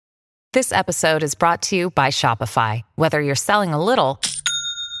This episode is brought to you by Shopify. Whether you're selling a little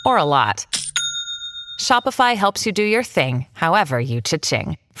or a lot, Shopify helps you do your thing, however you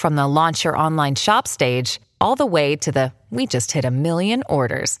cha-ching. From the launch your online shop stage, all the way to the we just hit 1 million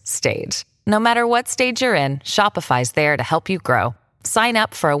orders stage. No matter what stage you're in, Shopify's there to help you grow. Sign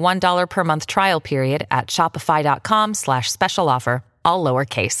up for a $1 per month trial period at shopify.com/special offer, all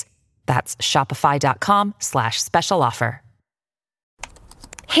lowercase. That's shopify.com/special offer.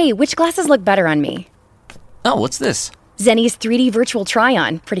 Hey, which glasses look better on me? Oh, what's this? Zenni's 3D virtual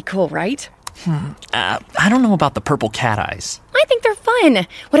try-on. Pretty cool, right? I don't know about the purple cat eyes. I think they're fun.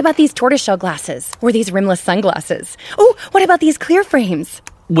 What about these tortoiseshell glasses? Or these rimless sunglasses? Oh, what about these clear frames?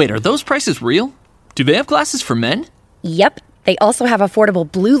 Wait, are those prices real? Do they have glasses for men? Yep. They also have affordable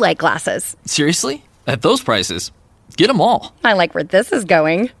blue light glasses. Seriously? At those prices? Get them all. I like where this is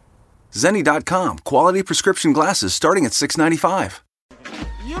going. Zenni.com. Quality prescription glasses starting at $6.95.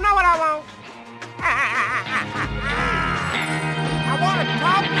 You know what I want? I want to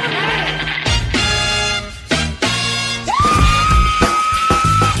talk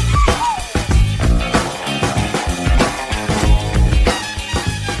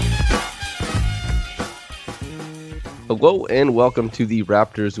Hello and welcome to the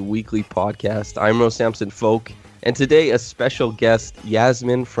Raptors Weekly Podcast. I'm Rose Sampson Folk, and today a special guest,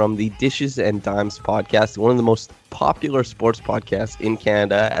 Yasmin from the Dishes and Dimes podcast, one of the most popular sports podcasts in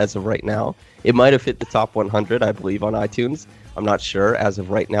Canada as of right now. It might have hit the top 100, I believe, on iTunes. I'm not sure as of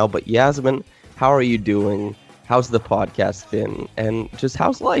right now, but Yasmin, how are you doing? How's the podcast been? And just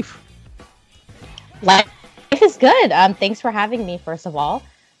how's life? Life is good. Thanks for having me, first of all.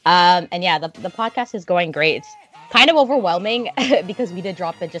 And yeah, the podcast is going great. It's kind of overwhelming because we did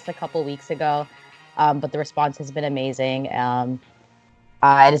drop it just a couple weeks ago, but the response has been amazing.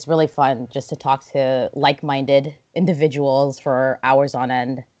 It is really fun just to talk to like-minded individuals for hours on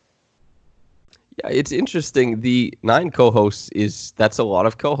end. Yeah, it's interesting. The 9 co-hosts that's a lot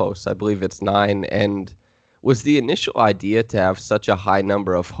of co-hosts. I believe it's 9. And was the initial idea to have such a high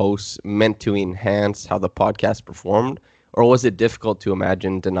number of hosts meant to enhance how the podcast performed? Or was it difficult to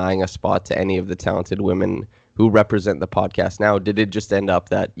imagine denying a spot to any of the talented women who represent the podcast now? Did it just end up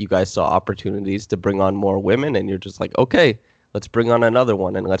that you guys saw opportunities to bring on more women and you're just like, okay, let's bring on another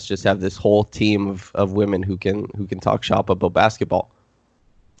one and let's just have this whole team of women who can talk shop about basketball?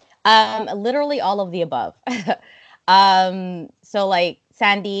 Literally all of the above. So like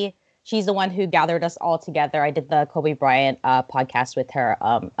Sandy, she's the one who gathered us all together. I did the Kobe Bryant podcast with her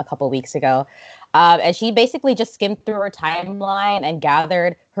a couple weeks ago. And she basically just skimmed through her timeline and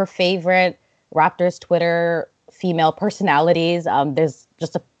gathered her favorite Raptors Twitter female personalities. There's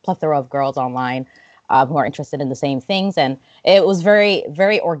just a plethora of girls online who are interested in the same things. And it was very,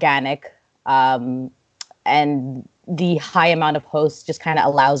 very organic. And the high amount of hosts just kind of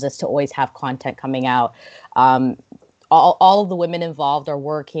allows us to always have content coming out. All of the women involved are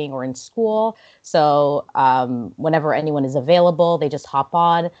working or in school. So whenever anyone is available, they just hop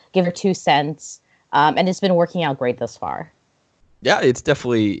on, give her 2 cents. And it's been working out great thus far. Yeah, it's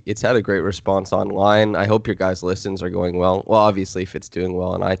had a great response online. I hope your guys' listens are going well. Well, obviously, if it's doing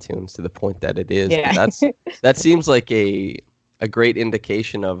well on iTunes to the point that it is, yeah. that seems like a great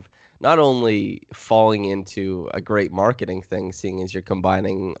indication of not only falling into a great marketing thing, seeing as you're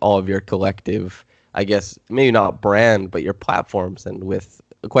combining all of your collective, I guess, maybe not brand, but your platforms, and with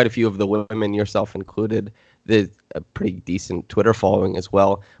quite a few of the women, yourself included, a pretty decent Twitter following as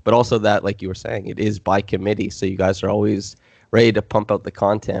well. But also that, like you were saying, it is by committee, so you guys are always ready to pump out the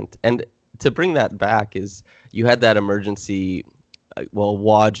content. And to bring that back is you had that emergency,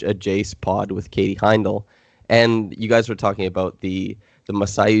 Waj a Jace pod with Katie Heindel, and you guys were talking about the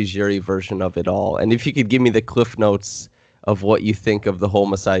Masai Ujiri version of it all. And if you could give me the cliff notes of what you think of the whole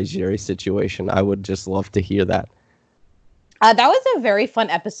Masai Ujiri situation, I would just love to hear that. That was a very fun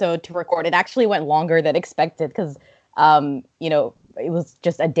episode to record. It actually went longer than expected because, it was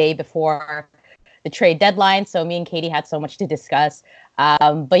just a day before the trade deadline. So me and Katie had so much to discuss.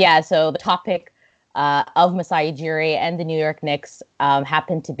 But yeah, so the topic of Masai Ujiri and the New York Knicks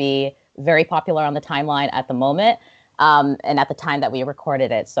happened to be very popular on the timeline at the moment and at the time that we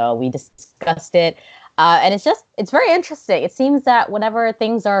recorded it. So we discussed it. And it's very interesting. It seems that whenever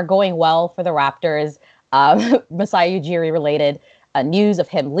things are going well for the Raptors, Masai Ujiri related news of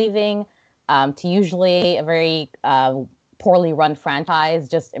him leaving to usually a very poorly run franchise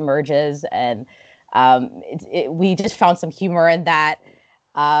just emerges. And we just found some humor in that.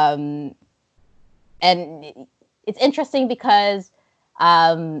 And it's interesting because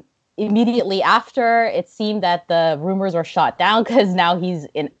immediately after, it seemed that the rumors were shot down because now he's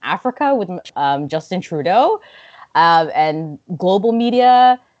in Africa with Justin Trudeau. And global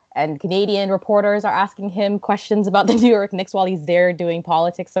media and Canadian reporters are asking him questions about the New York Knicks while he's there doing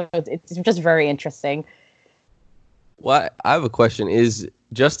politics. So it's just very interesting. Well, I have a question. Is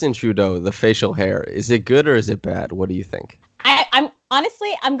Justin Trudeau, the facial hair, is it good or is it bad? What do you think? I'm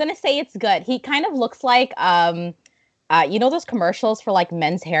honestly, I'm going to say it's good. He kind of looks like, you know, those commercials for like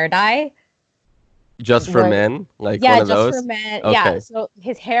men's hair dye? Just for men? Like yeah, one of just those? for men. Okay. Yeah. So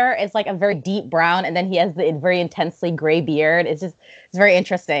his hair is like a very deep brown, and then he has the very intensely gray beard. It's very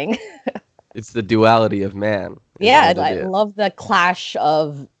interesting. It's the duality of man. Yeah, I love the clash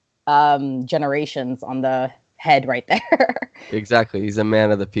of generations on the head right there. Exactly. He's a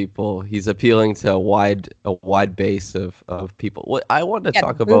man of the people. He's appealing to a wide base of people. What I wanted to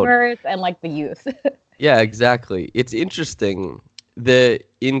talk about boomers and like the youth. Yeah, exactly. It's interesting.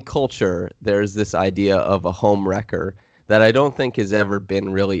 In culture, there's this idea of a home wrecker that I don't think has ever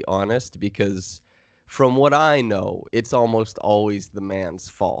been really honest, because from what I know, it's almost always the man's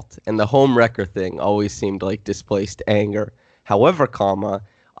fault. And the home wrecker thing always seemed like displaced anger. However,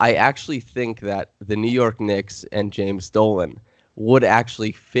 I actually think that the New York Knicks and James Dolan would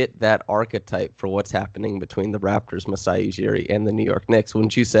actually fit that archetype for what's happening between the Raptors, Masai Ujiri, and the New York Knicks,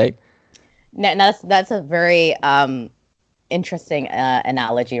 wouldn't you say? No, that's a very interesting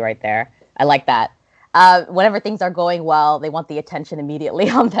analogy right there. I like that. Whenever things are going well, they want the attention immediately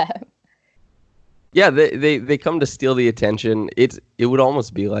on them. Yeah, they come to steal the attention. It would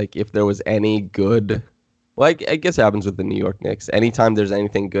almost be like if there was any good, well, I guess it happens with the New York Knicks. Anytime there's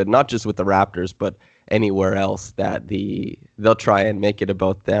anything good, not just with the Raptors, but anywhere else, that they'll try and make it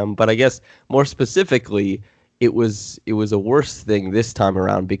about them. But I guess more specifically, it was a worse thing this time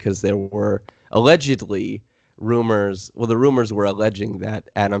around because there were allegedly rumors. Well, the rumors were alleging that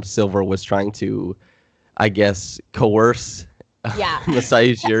Adam Silver was trying to, I guess, coerce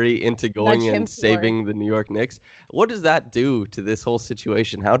Masai Ujiri into going and saving the New York Knicks. What does that do to this whole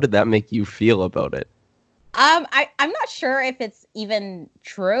situation? How did that make you feel about it? I'm not sure if it's even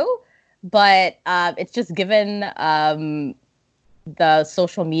true, but it's just given the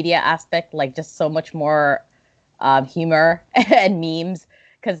social media aspect like just so much more humor and memes,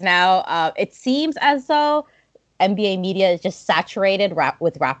 because now it seems as though NBA media is just saturated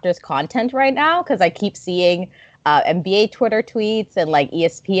with Raptors content right now, because I keep seeing NBA Twitter tweets and like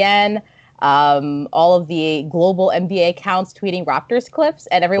ESPN, all of the global NBA accounts tweeting Raptors clips,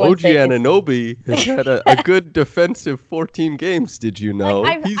 and everyone OG Anunoby has had a good defensive 14 games. Did you know?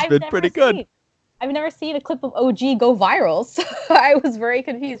 He's been pretty good. I've never seen a clip of OG go viral, so I was very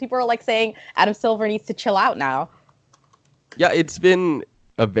confused. People are like saying Adam Silver needs to chill out now. Yeah, it's been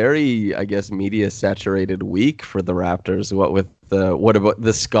a very, I guess, media-saturated week for the Raptors. What about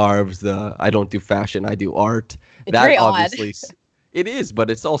the scarves? The I don't do fashion, I do art. It's that very obviously odd. It is,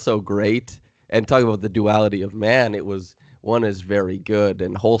 but it's also great. And talking about the duality of man, one is very good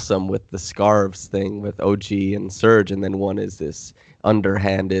and wholesome with the scarves thing with OG and Serge, and then one is this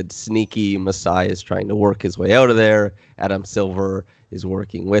underhanded, sneaky Masai is trying to work his way out of there. Adam Silver is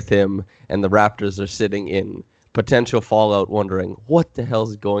working with him, and the Raptors are sitting in potential fallout wondering what the hell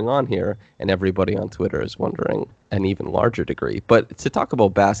is going on here, and everybody on Twitter is wondering an even larger degree. But to talk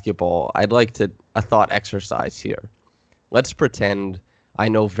about basketball, I'd like a thought exercise here. Let's pretend I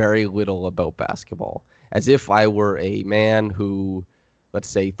know very little about basketball, as if I were a man who, let's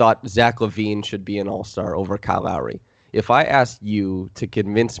say, thought Zach LaVine should be an all-star over Kyle Lowry. If I asked you to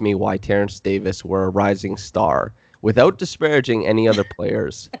convince me why Terrence Davis were a rising star without disparaging any other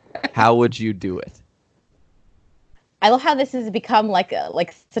players, how would you do it? I love how this has become like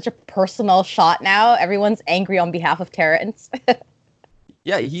such a personal shot now. Everyone's angry on behalf of Terrence.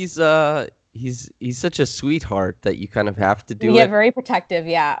 Yeah, he's such a sweetheart that you kind of have to do it. Yeah, very protective,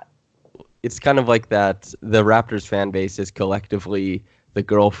 yeah. It's kind of like that the Raptors fan base is collectively the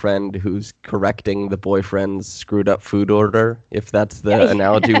girlfriend who's correcting the boyfriend's screwed up food order, if that's the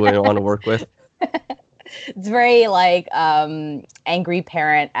analogy we want to work with. It's very like angry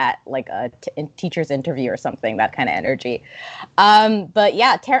parent at like a teacher's interview or something, that kind of energy. But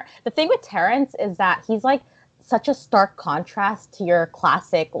yeah, the thing with Terrence is that he's like such a stark contrast to your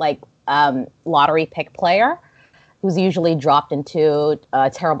classic like lottery pick player who's usually dropped into a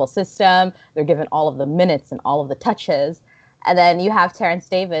terrible system. They're given all of the minutes and all of the touches. And then you have Terrence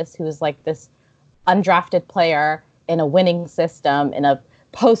Davis, who's like this undrafted player in a winning system, in a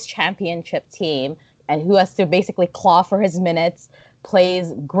post-championship team, and who has to basically claw for his minutes,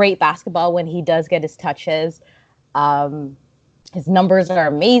 plays great basketball when he does get his touches. His numbers are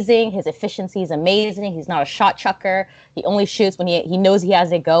amazing. His efficiency is amazing. He's not a shot chucker. He only shoots when he knows he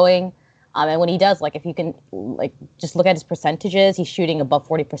has it going. And when he does, like if you can like just look at his percentages, he's shooting above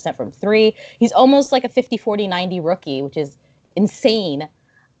 40% from three. He's almost like a 50-40-90 rookie, which is insane.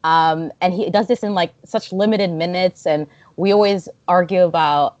 And he does this in like such limited minutes. And we always argue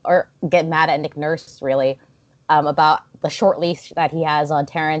about or get mad at Nick Nurse really about the short leash that he has on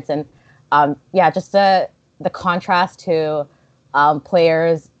Terrence. And just the contrast to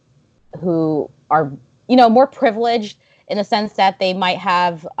players who are, more privileged in the sense that they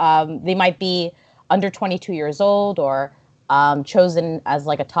might be under 22 years old or chosen as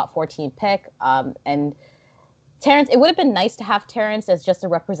like a top 14 pick. And Terrence, it would have been nice to have Terrence as just a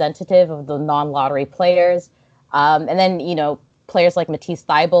representative of the non-lottery players. And then, players like Matisse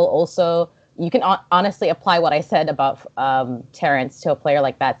Thybulle also, you can honestly apply what I said about Terrence to a player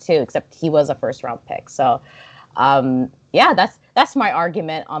like that too, except he was a first-round pick. So, that's my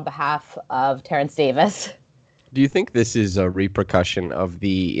argument on behalf of Terrence Davis. Do you think this is a repercussion of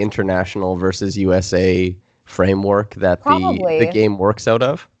the international versus USA framework that the game works out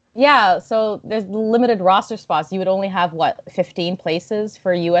of? Yeah, so there's limited roster spots. You would only have, 15 places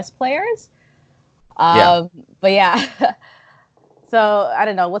for U.S. players? But yeah. So, I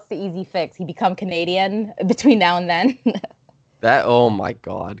don't know. What's the easy fix? He become Canadian between now and then? Oh my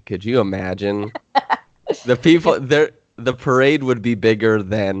God. Could you imagine? The parade would be bigger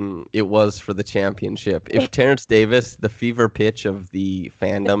than it was for the championship. If Terrence Davis, the fever pitch of the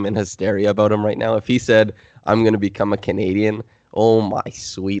fandom and hysteria about him right now, if he said, I'm going to become a Canadian, oh my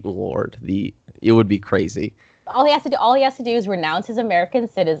sweet Lord, it would be crazy. All he has to do is renounce his American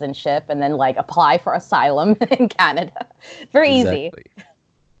citizenship and then apply for asylum in Canada. Very easy.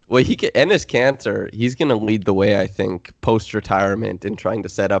 Well, Enes Kanter, he's going to lead the way, I think, post-retirement in trying to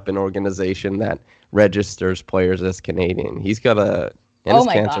set up an organization that registers players as Canadian. Enes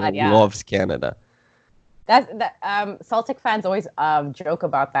Kanter loves Canada. Celtic fans always joke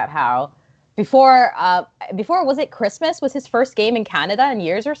about that, how before was it Christmas was his first game in Canada in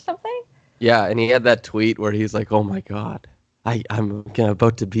years or something? Yeah, and he had that tweet where he's like, "Oh my God, I'm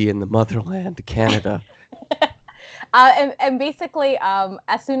about to be in the motherland, Canada." And basically,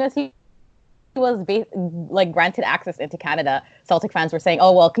 as soon as he was granted access into Canada, Celtic fans were saying,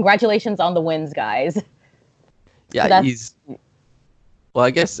 "Oh well, congratulations on the wins, guys." Yeah, Well, I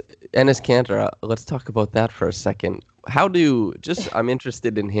guess Enes Kanter. Let's talk about that for a second. I'm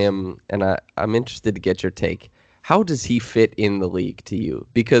interested in him, and I'm interested to get your take. How does he fit in the league to you?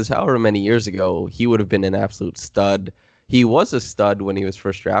 Because however many years ago, he would have been an absolute stud. He was a stud when he was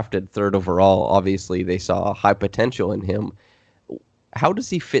first drafted, 3rd overall. Obviously, they saw high potential in him. How does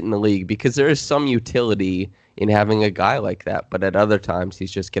he fit in the league? Because there is some utility in having a guy like that, but at other times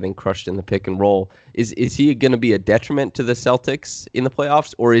he's just getting crushed in the pick and roll. Is he going to be a detriment to the Celtics in the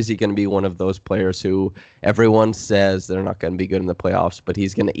playoffs, or is he going to be one of those players who everyone says they're not going to be good in the playoffs, but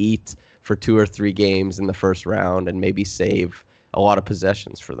he's going to eat for 2 or 3 games in the first round and maybe save a lot of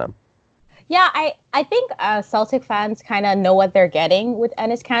possessions for them? Yeah, I think Celtic fans kind of know what they're getting with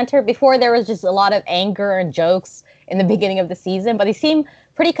Enes Kanter. Before, there was just a lot of anger and jokes in the beginning of the season, but they seem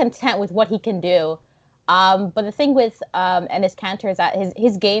pretty content with what he can do. But the thing with Enes Kanter is that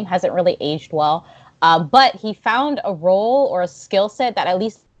his game hasn't really aged well. But he found a role or a skill set that at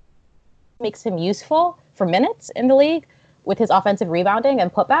least makes him useful for minutes in the league with his offensive rebounding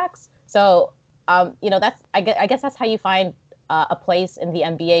and putbacks. So, I guess that's how you find a place in the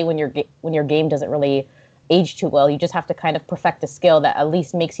NBA when your game doesn't really age too well. You just have to kind of perfect a skill that at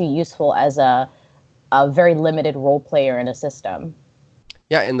least makes you useful as a very limited role player in a system.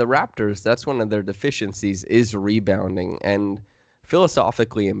 Yeah, and the Raptors, that's one of their deficiencies is rebounding. And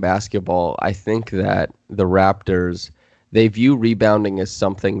philosophically in basketball, I think that the Raptors, they view rebounding as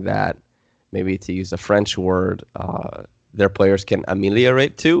something that, maybe to use a French word, their players can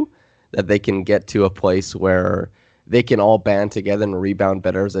ameliorate to, that they can get to a place where they can all band together and rebound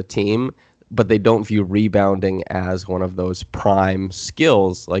better as a team, but they don't view rebounding as one of those prime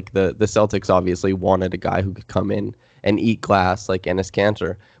skills. Like the Celtics obviously wanted a guy who could come in and eat glass like Enes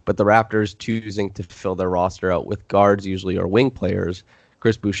Kanter, but the Raptors choosing to fill their roster out with guards usually or wing players,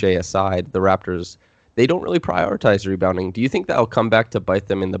 Chris Boucher aside, the Raptors, they don't really prioritize rebounding. Do you think that will come back to bite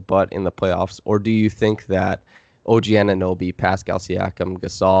them in the butt in the playoffs, or do you think that OG Anunoby, Pascal Siakam,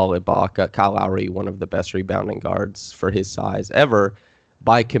 Gasol, Ibaka, Kyle Lowry, one of the best rebounding guards for his size ever,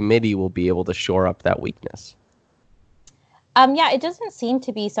 by committee will be able to shore up that weakness? It doesn't seem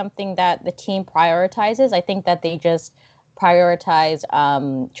to be something that the team prioritizes. I think that they just prioritize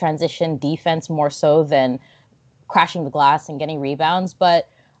transition defense more so than crashing the glass and getting rebounds. But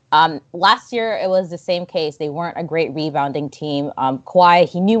last year, it was the same case. They weren't a great rebounding team. Kawhi,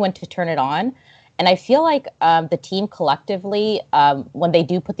 he knew when to turn it on. And I feel like the team collectively, when they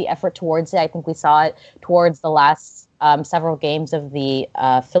do put the effort towards it, I think we saw it towards the last several games of the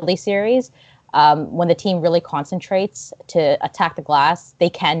Philly series. When the team really concentrates to attack the glass, they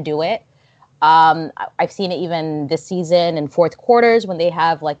can do it. I've seen it even this season in fourth quarters when they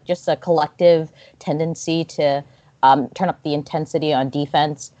have like just a collective tendency to turn up the intensity on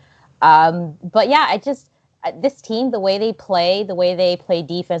defense. But yeah, this team, the way they play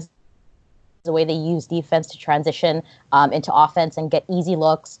defense, the way they use defense to transition into offense and get easy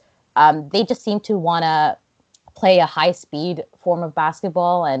looks, they just seem to want to play a high-speed form of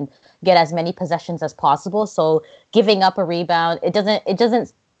basketball and get as many possessions as possible. So giving up a rebound, it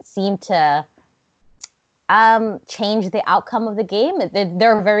doesn't seem to change the outcome of the game.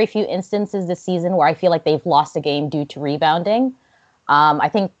 There are very few instances this season where I feel like they've lost a game due to rebounding. I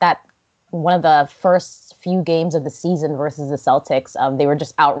think that one of the first few games of the season versus the Celtics, they were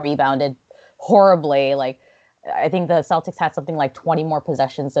just out-rebounded horribly. Like, I think the Celtics had something like 20 more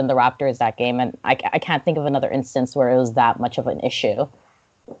possessions than the Raptors that game, and I can't think of another instance where it was that much of an issue.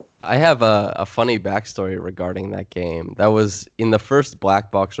 I have a funny backstory regarding that game. That was in the first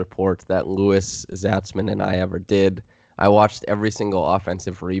Black Box report that Louis Zatzman and I ever did. I watched every single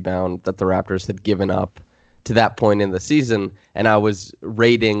offensive rebound that the Raptors had given up to that point in the season, and I was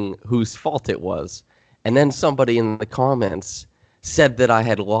rating whose fault it was. And then somebody in the comments said that I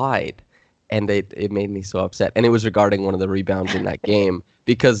had lied. And it made me so upset. And it was regarding one of the rebounds in that game.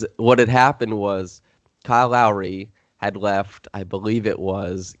 Because what had happened was Kyle Lowry had left, I believe it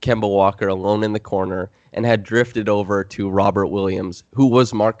was, Kemba Walker alone in the corner and had drifted over to Robert Williams, who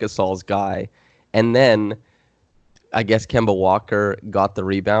was Marc Gasol's guy. And then I guess Kemba Walker got the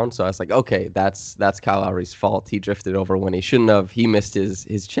rebound. So I was like, okay, that's Kyle Lowry's fault. He drifted over when he shouldn't have. He missed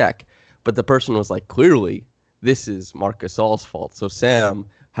his check. But the person was like, clearly, this is Marc Gasol's fault. So Sam,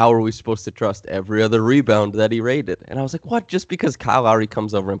 how are we supposed to trust every other rebound that he rated? And I was like, what? Just because Kyle Lowry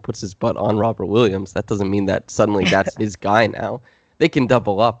comes over and puts his butt on Robert Williams, that doesn't mean that suddenly that's his guy now. They can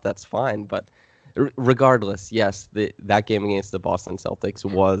double up, that's fine. But regardless, yes, that game against the Boston Celtics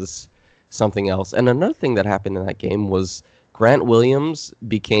was something else. And another thing that happened in that game was Grant Williams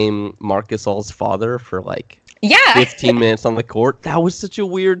became Marc Gasol's father for like 15 minutes on the court. That was such a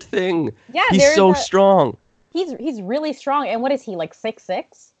weird thing. Yeah, he's so strong. He's really strong. And what is he, like 6'6"?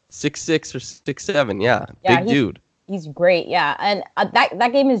 6'6" or 6'7", yeah. Big dude. He's great, yeah. And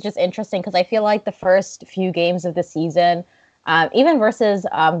that game is just interesting because I feel like the first few games of the season, even versus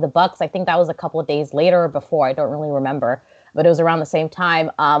the Bucks, I think that was a couple of days later or before, I don't really remember, but it was around the same time.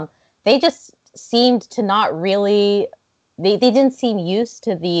 They just seemed to not really, they didn't seem used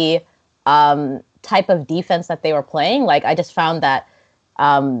to the type of defense that they were playing. Like, I just found that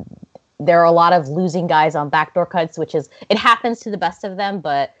there are a lot of losing guys on backdoor cuts, it happens to the best of them,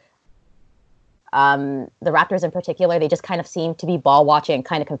 but the Raptors in particular, they just kind of seem to be ball watching and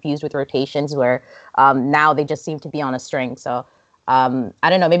kind of confused with rotations where now they just seem to be on a string. So I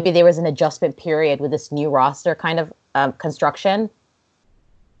don't know, maybe there was an adjustment period with this new roster kind of construction.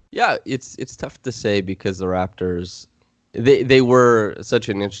 Yeah, it's tough to say because the Raptors, they were such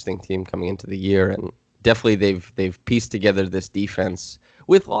an interesting team coming into the year, and definitely they've pieced together this defense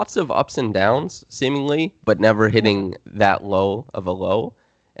with lots of ups and downs, seemingly, but never hitting that low of a low.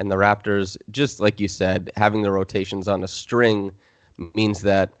 And the Raptors, just like you said, having the rotations on a string means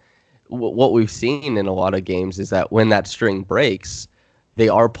that what we've seen in a lot of games is that when that string breaks, they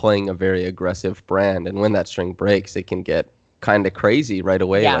are playing a very aggressive brand. And when that string breaks, it can get kind of crazy right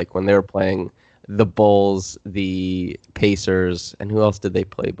away. Yeah. Like when they were playing the Bulls, the Pacers, and who else did they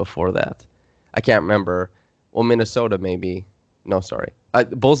play before that? I can't remember. Well, Minnesota maybe. No, sorry.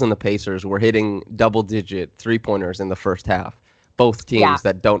 The Bulls and the Pacers were hitting double-digit three-pointers in the first half. Both teams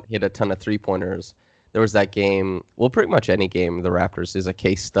that don't hit a ton of three-pointers. There was that game, well, pretty much any game, the Raptors is a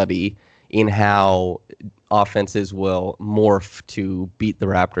case study in how offenses will morph to beat the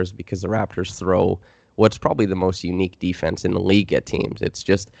Raptors because the Raptors throw what's probably the most unique defense in the league at teams. It's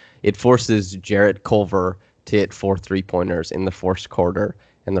just, it forces Jarrett Culver to hit 4 three-pointers in the fourth quarter,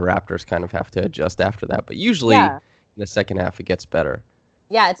 and the Raptors kind of have to adjust after that. But usually in the second half, it gets better.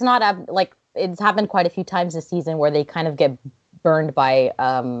 Yeah, it's not it's happened quite a few times this season where they kind of get burned by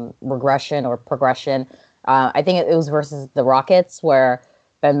regression or progression. I think it was versus the Rockets where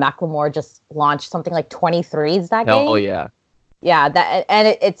Ben McLemore just launched something like 23s that game. Oh yeah. Yeah, that,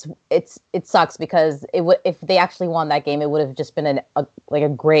 and it sucks because if they actually won that game, it would have just been a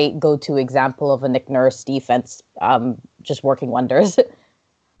great go-to example of a Nick Nurse defense just working wonders.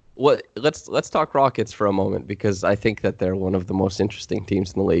 Well, let's talk Rockets for a moment because I think that they're one of the most interesting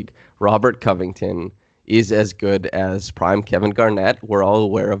teams in the league. Robert Covington is as good as prime Kevin Garnett. We're all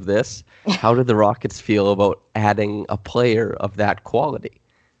aware of this. How did the Rockets feel about adding a player of that quality?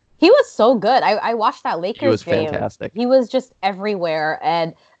 He was so good. I watched that Lakers game. He was fantastic. He was just everywhere.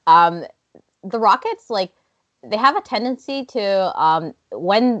 And the Rockets, like, they have a tendency to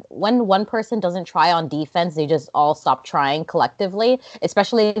when one person doesn't try on defense, they just all stop trying collectively,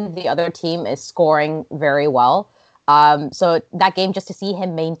 especially if the other team is scoring very well. So that game, just to see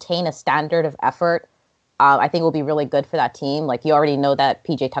him maintain a standard of effort, I think will be really good for that team. Like, you already know that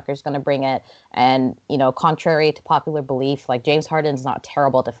PJ Tucker's going to bring it, and contrary to popular belief, like, James Harden's not a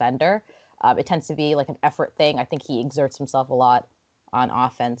terrible defender. It tends to be like an effort thing. I think he exerts himself a lot on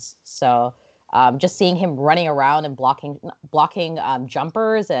offense. So just seeing him running around and blocking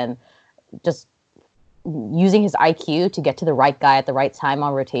jumpers and just using his IQ to get to the right guy at the right time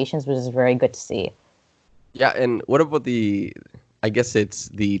on rotations was very good to see. Yeah, and what about I guess it's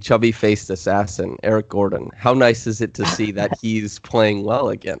the chubby-faced assassin, Eric Gordon. How nice is it to see that he's playing well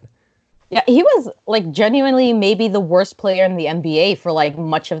again? Yeah, he was like genuinely maybe the worst player in the NBA for like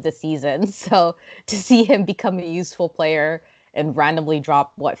much of the season. So to see him become a useful player and randomly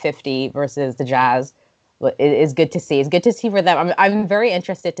drop 50 versus the Jazz is good to see. It's good to see for them. I'm very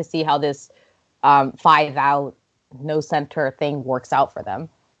interested to see how this 5-out no center thing works out for them.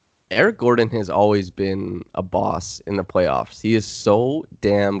 Eric Gordon has always been a boss in the playoffs. He is so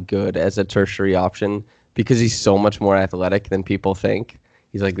damn good as a tertiary option because he's so much more athletic than people think.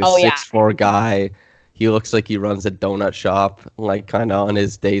 He's like this 6'4" guy. He looks like he runs a donut shop, like kind of on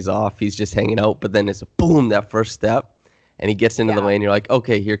his days off. He's just hanging out, but then it's boom, that first step, and he gets into the lane. You're like,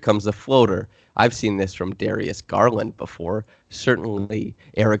 okay, here comes the floater. I've seen this from Darius Garland before. Certainly,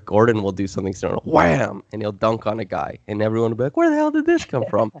 Eric Gordon will do something similar. Wham! And he'll dunk on a guy, and everyone will be like, where the hell did this come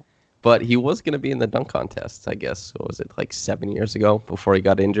from? But he was going to be in the dunk contest, I guess. What was it, like 7 years ago before he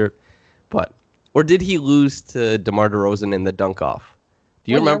got injured? Or did he lose to DeMar DeRozan in the dunk-off?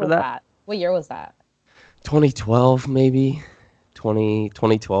 Do you remember that? What year was that? 2012, maybe.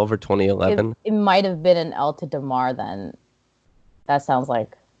 2012 or 2011. It might have been an L to DeMar then. That sounds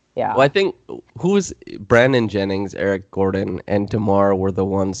like, yeah. Well, I think Brandon Jennings, Eric Gordon, and DeMar were the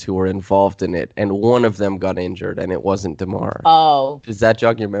ones who were involved in it, and one of them got injured, and it wasn't DeMar. Oh. Does that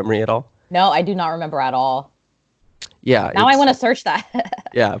jog your memory at all? No, I do not remember at all. Yeah. Now I want to search that.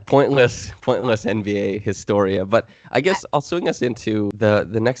 Yeah, pointless NBA Historia. But I guess I'll swing us into the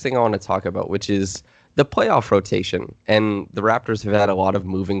next thing I want to talk about, which is the playoff rotation. And the Raptors have had a lot of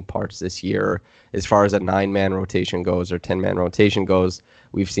moving parts this year as far as a 9-man rotation goes or 10-man rotation goes.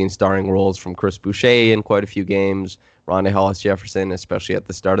 We've seen starring roles from Chris Boucher in quite a few games, Rondae Hollis-Jefferson, especially at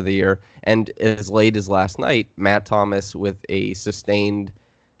the start of the year. And as late as last night, Matt Thomas with a sustained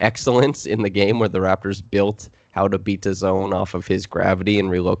excellence in the game where the Raptors built how to beat the zone off of his gravity and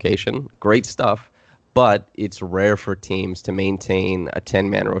relocation. Great stuff. But it's rare for teams to maintain a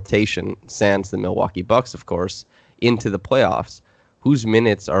 10-man rotation, sans the Milwaukee Bucks, of course, into the playoffs. Whose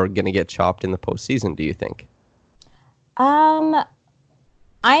minutes are going to get chopped in the postseason, do you think? I'm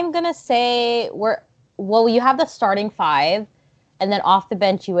going to say you have the starting 5, and then off the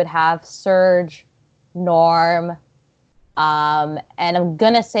bench you would have Serge, Norm, and I'm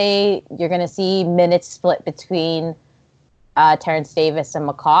going to say you're going to see minutes split between Terrence Davis and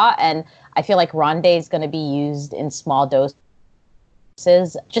McCaw, and I feel like Rondae is going to be used in small doses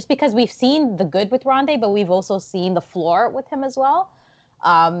just because we've seen the good with Rondae, but we've also seen the floor with him as well,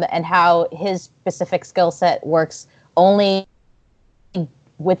 and how his specific skill set works only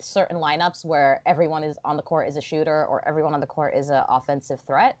with certain lineups where everyone is on the court is a shooter or everyone on the court is an offensive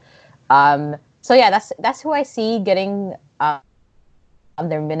threat. So yeah, that's who I see getting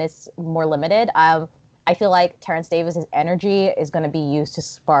their minutes more limited. I feel like Terrence Davis's energy is going to be used to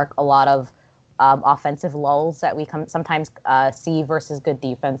spark a lot of offensive lulls that we sometimes see versus good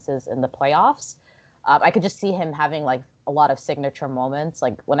defenses in the playoffs. I could just see him having like a lot of signature moments.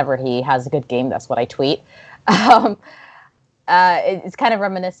 Like whenever he has a good game, that's what I tweet. It's kind of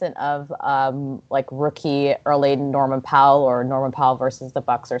reminiscent of like rookie early Norman Powell or Norman Powell versus the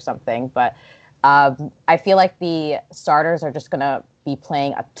Bucks or something. But I feel like the starters are just going to be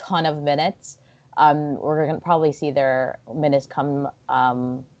playing a ton of minutes. We're going to probably see their minutes come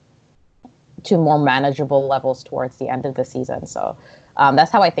to more manageable levels towards the end of the season. So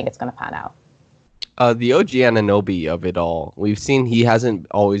that's how I think it's going to pan out. The OG Anunoby of it all, we've seen he hasn't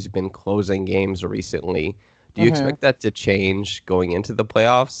always been closing games recently. Do you expect that to change going into the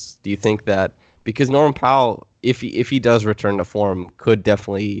playoffs? Do you think that, because Norman Powell, if he does return to form, could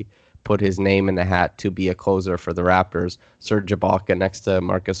definitely put his name in the hat to be a closer for the Raptors, Serge Ibaka next to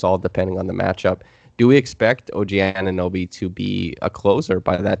Marc Gasol, depending on the matchup. Do we expect OG Anunoby to be a closer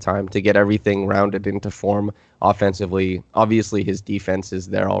by that time, to get everything rounded into form offensively? Obviously, his defense is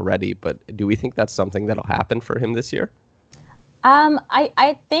there already, but do we think that's something that'll happen for him this year?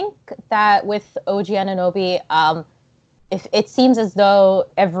 I think that with OG Anunoby, if it seems as though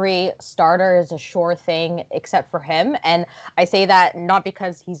every starter is a sure thing except for him. And I say that not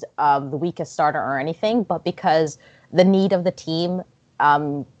because he's the weakest starter or anything, but because the need of the team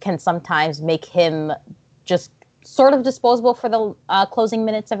can sometimes make him just sort of disposable for the closing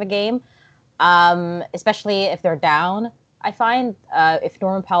minutes of a game, especially if they're down. I find if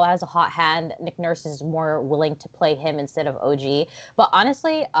Norman Powell has a hot hand, Nick Nurse is more willing to play him instead of OG. But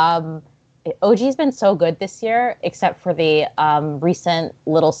honestly, OG's been so good this year, except for the recent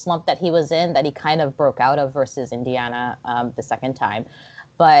little slump that he was in that he kind of broke out of versus Indiana the second time.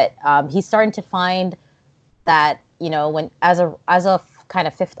 But he's starting to find that, when as a kind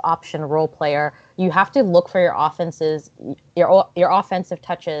of fifth option role player, you have to look for your offensive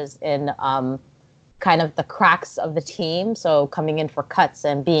touches in kind of the cracks of the team. So coming in for cuts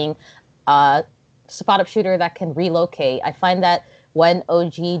and being a spot-up shooter that can relocate. I find that when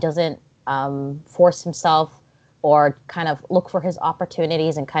OG doesn't force himself or kind of look for his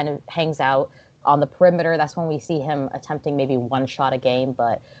opportunities and kind of hangs out on the perimeter, that's when we see him attempting maybe one shot a game.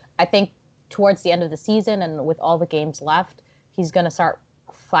 But I think towards the end of the season and with all the games left, he's going to start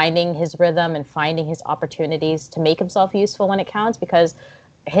finding his rhythm and finding his opportunities to make himself useful when it counts, because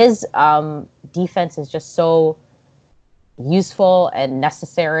his defense is just so useful and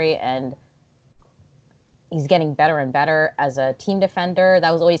necessary, and he's getting better and better as a team defender.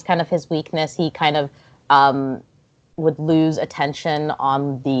 That was always kind of his weakness. He kind of would lose attention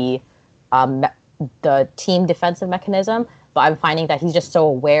on the team defensive mechanism. But I'm finding that he's just so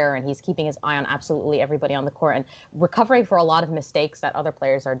aware and he's keeping his eye on absolutely everybody on the court and recovering for a lot of mistakes that other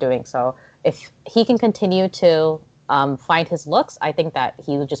players are doing. So if he can continue to find his looks, I think that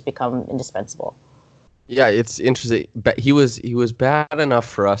he will just become indispensable. Yeah, it's interesting. But he was bad enough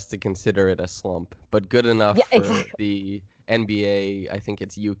for us to consider it a slump, but good enough for the NBA, I think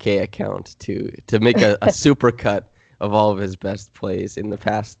it's UK account, to make a super cut of all of his best plays in the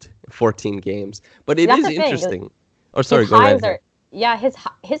past 14 games. But it is interesting. Oh, sorry, go ahead.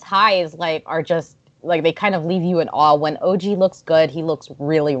 His highs are just they kind of leave you in awe. When OG looks good, he looks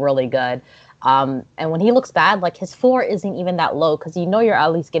really, really good. And when he looks bad, his floor isn't even that low, because you're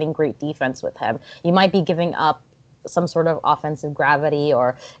at least getting great defense with him. You might be giving up some sort of offensive gravity,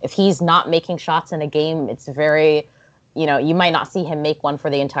 or if he's not making shots in a game, it's very, you might not see him make one for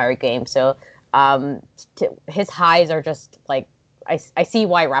the entire game. So his highs are just I see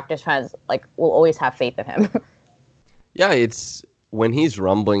why Raptors fans will always have faith in him. Yeah, it's when he's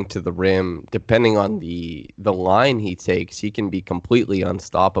rumbling to the rim, depending on the line he takes, he can be completely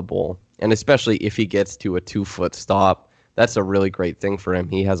unstoppable. And especially if he gets to a 2-foot stop, that's a really great thing for him.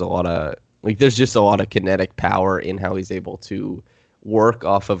 He has a lot of there's just a lot of kinetic power in how he's able to work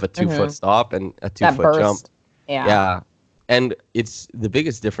off of a 2-foot stop and a 2-foot jump. Yeah. And it's the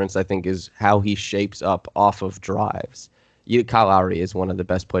biggest difference, I think, is how he shapes up off of drives. Kyle Lowry is one of the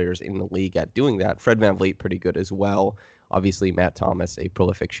best players in the league at doing that. Fred VanVleet, pretty good as well. Obviously, Matt Thomas, a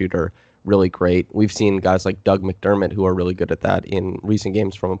prolific shooter, really great. We've seen guys like Doug McDermott who are really good at that in recent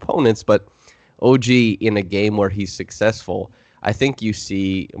games from opponents. But OG, in a game where he's successful, I think you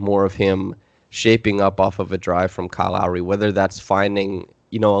see more of him shaping up off of a drive from Kyle Lowry, whether that's finding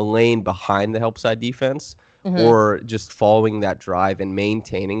a lane behind the help side defense, or just following that drive and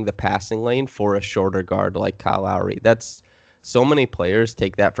maintaining the passing lane for a shorter guard like Kyle Lowry. That's so many players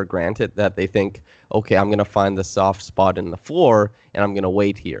take that for granted, that they think, okay, I'm going to find the soft spot in the floor and I'm going to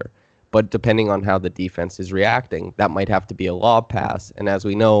wait here. But depending on how the defense is reacting, that might have to be a lob pass. And as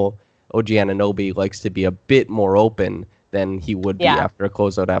we know, OG Anunoby likes to be a bit more open than he would be after a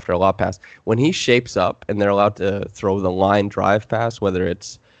closeout, after a lob pass. When he shapes up and they're allowed to throw the line drive pass, whether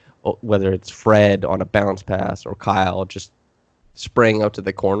it's Fred on a bounce pass or Kyle just spraying out to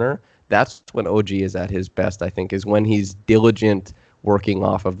the corner, that's when OG is at his best, I think, is when he's diligent working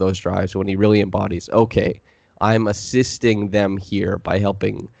off of those drives, when he really embodies, okay, I'm assisting them here by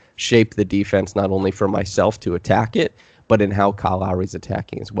helping shape the defense, not only for myself to attack it, but in how Kyle Lowry's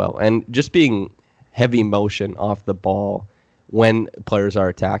attacking as well. And just being heavy motion off the ball when players are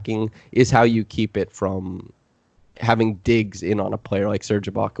attacking is how you keep it from having digs in on a player like Serge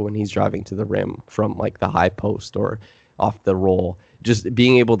Ibaka when he's driving to the rim from the high post or off the roll. Just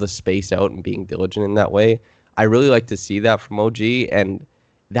being able to space out and being diligent in that way. I really like to see that from OG, and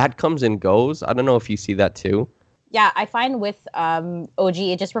that comes and goes. I don't know if you see that too. Yeah, I find with OG,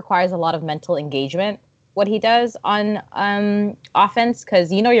 it just requires a lot of mental engagement, what he does on offense,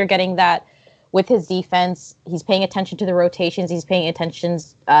 because you're getting that with his defense. He's paying attention to the rotations. He's paying attention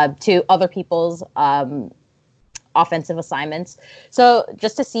to other people's offensive assignments. So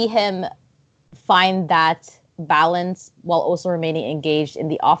just to see him find that balance while also remaining engaged in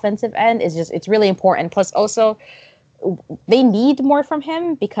the offensive end it's really important. Plus also they need more from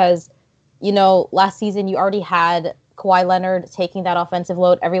him because, last season you already had Kawhi Leonard taking that offensive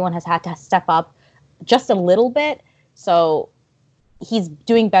load. Everyone has had to step up just a little bit. So he's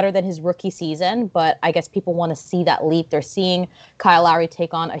doing better than his rookie season, but I guess people want to see that leap. They're seeing Kyle Lowry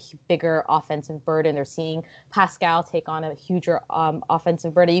take on a bigger offensive burden. They're seeing Pascal take on a huger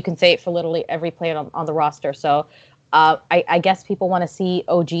offensive burden. You can say it for literally every player on the roster. So I guess people want to see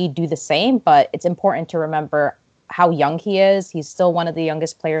OG do the same, but it's important to remember how young he is. He's still one of the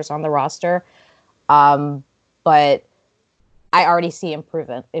youngest players on the roster. But I already see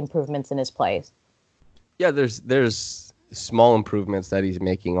improvements in his plays. Yeah, there's small improvements that he's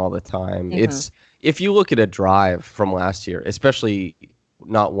making all the time. It's if you look at a drive from last year, especially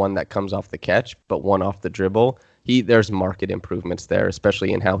not one that comes off the catch, but one off the dribble, there's marked improvements there,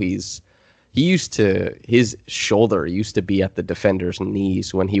 especially in how his shoulder used to be at the defender's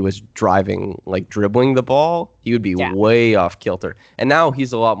knees when he was driving, like dribbling the ball. He would be way off kilter. And now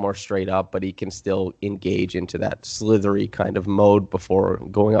he's a lot more straight up, but he can still engage into that slithery kind of mode before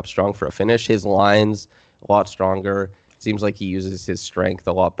going up strong for a finish. His line's a lot stronger. Seems like he uses his strength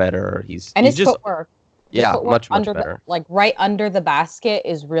a lot better. His footwork. Yeah, much better. Right under the basket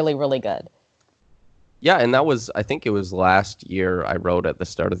is really, really good. Yeah, and I think it was last year I wrote at the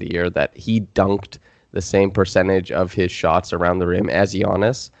start of the year that he dunked the same percentage of his shots around the rim as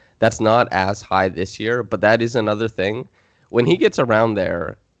Giannis. That's not as high this year, but that is another thing. When he gets around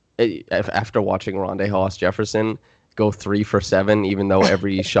there, after watching Rondae Hollis-Jefferson go 3 for 7, even though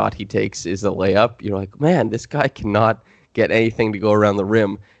every shot he takes is a layup, you're like, man, this guy cannot get anything to go around the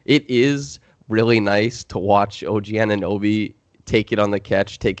rim. It is really nice to watch OG Anunoby take it on the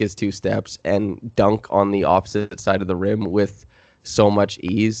catch, take his 2 steps, and dunk on the opposite side of the rim with so much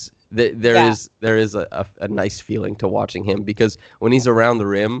ease. There is a nice feeling to watching him, because when he's around the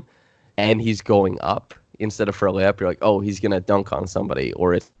rim and he's going up instead of for a layup, you're like, oh, he's gonna dunk on somebody,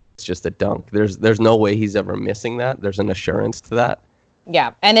 or it's just a dunk. There's no way he's ever missing that. There's an assurance to that.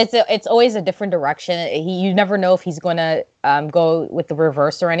 Yeah, and it's always a different direction. You never know if he's going to go with the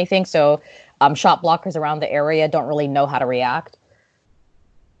reverse or anything. So shot blockers around the area don't really know how to react.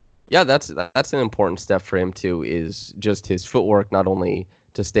 Yeah, that's an important step for him too, is just his footwork, not only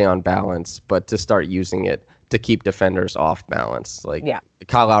to stay on balance, but to start using it to keep defenders off balance.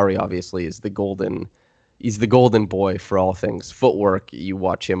 Kyle Lowry obviously is the golden boy for all things footwork. You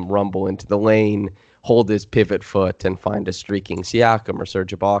watch him rumble into the lane, hold his pivot foot, and find a streaking Siakam or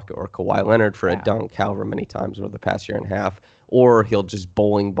Serge Ibaka or Kawhi Leonard for a dunk however many times over the past year and a half. Or he'll just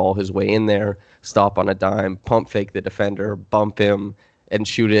bowling ball his way in there, stop on a dime, pump fake the defender, bump him, and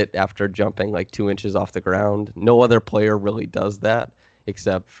shoot it after jumping like 2 inches off the ground. No other player really does that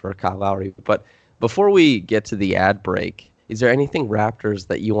except for Kyle Lowry. But before we get to the ad break, is there anything Raptors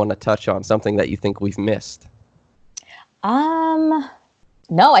that you want to touch on, something that you think we've missed? No,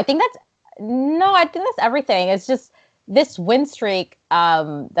 I think that's everything. It's just this win streak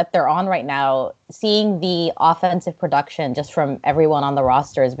that they're on right now. Seeing the offensive production just from everyone on the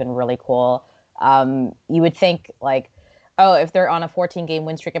roster has been really cool. You would think if they're on a 14-game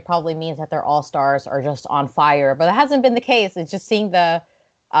win streak, it probably means that their all-stars are just on fire. But that hasn't been the case. It's just seeing the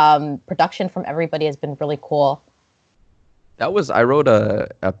production from everybody has been really cool. I wrote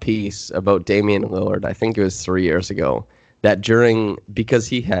a piece about Damian Lillard, I think it was 3 years ago, that because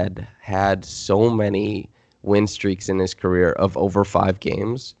he had so many win streaks in his career of over 5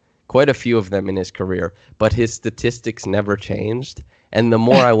 games, quite a few of them in his career, but his statistics never changed. And the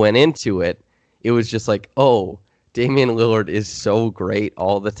more I went into it, it was just like, oh, Damian Lillard is so great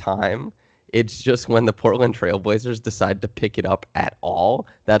all the time. It's just when the Portland Trailblazers decide to pick it up at all,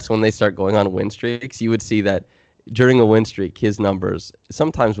 that's when they start going on win streaks. You would see that during a win streak, his numbers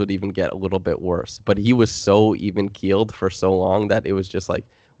sometimes would even get a little bit worse. But he was so even-keeled for so long that it was just like,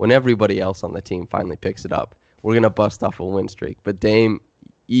 when everybody else on the team finally picks it up, we're going to bust off a win streak. But Dame,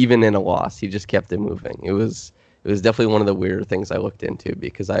 even in a loss, he just kept it moving. It was definitely one of the weirder things I looked into,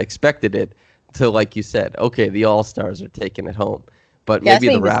 because I expected it to, like you said, okay, the All-Stars are taking it home. But maybe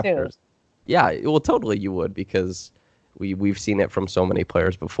the Raptors. Yeah, well, totally you would, because we've seen it from so many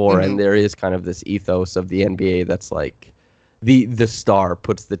players before, and there is kind of this ethos of the NBA that's like the star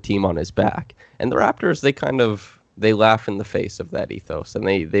puts the team on his back. And the Raptors, they laugh in the face of that ethos, and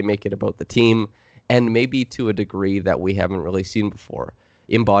they make it about the team, and maybe to a degree that we haven't really seen before.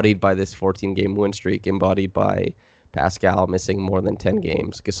 Embodied by this 14-game win streak, embodied by Pascal missing more than 10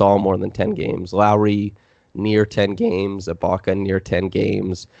 games, Gasol more than 10 games, Lowry near 10 games, Ibaka near 10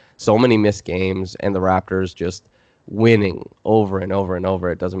 games, so many missed games, and the Raptors just winning over and over and over.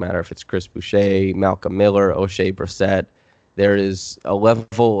 It doesn't matter if it's Chris Boucher, Malcolm Miller, O'Shea Brissett. there is a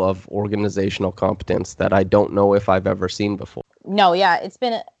level of organizational competence that I don't know if I've ever seen before. No, yeah, it's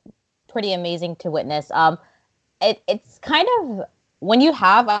been pretty amazing to witness. It's kind of when you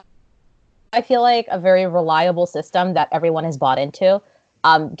have, I feel like, a very reliable system that everyone has bought into.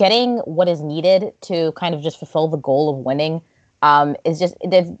 Getting what is needed to kind of just fulfill the goal of winning is just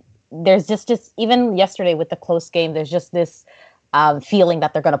there's just even yesterday with the close game, there's just this feeling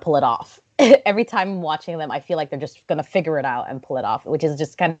that they're going to pull it off. Every time I'm watching them, I feel like they're just going to figure it out and pull it off, which is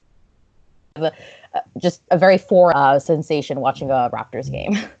just kind of just a very foreign sensation watching a Raptors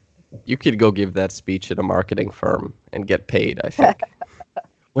game. You could go give that speech at a marketing firm and get paid, I think.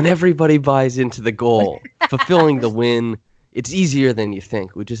 When everybody buys into the goal, fulfilling the win, it's easier than you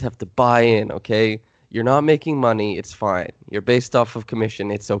think. We just have to buy in, okay? You're not making money, it's fine. You're based off of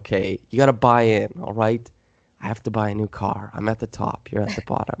commission, it's okay. You got to buy in, all right? I have to buy a new car. I'm at the top, you're at the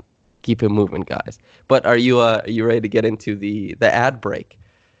bottom. Keep it moving, guys. But are you ready to get into the ad break?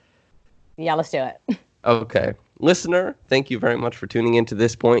 Yeah, let's do it. Okay. Listener, thank you very much for tuning in to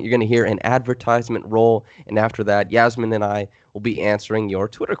this point. You're going to hear an advertisement roll, and after that, Yasmin and I will be answering your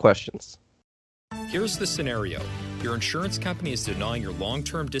Twitter questions. Here's the scenario. Your insurance company is denying your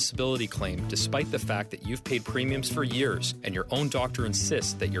long-term disability claim despite the fact that you've paid premiums for years and your own doctor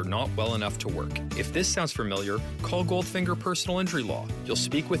insists that you're not well enough to work. If this sounds familiar, call Goldfinger Personal Injury Law. You'll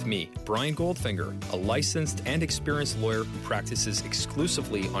speak with me, Brian Goldfinger, a licensed and experienced lawyer who practices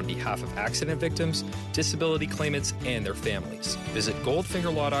exclusively on behalf of accident victims, disability claimants, and their families. Visit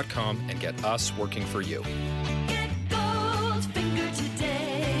goldfingerlaw.com and get us working for you.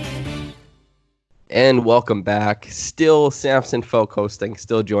 And welcome back. Still Samson Folk hosting,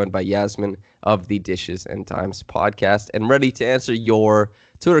 still joined by Yasmin of the Dishes and Times podcast, and ready to answer your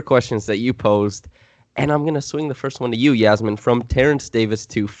Twitter questions that you posed. And I'm going to swing the first one to you, Yasmin, from Terrence Davis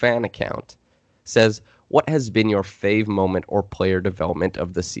 2 fan account. Says, what has been your fave moment or player development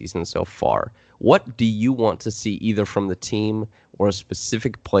of the season so far? What do you want to see either from the team or a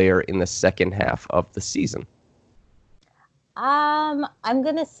specific player in the second half of the season? I'm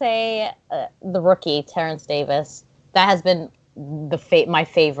gonna say the rookie Terrence Davis. That has been my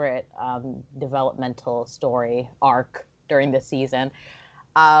favorite developmental story arc during the season.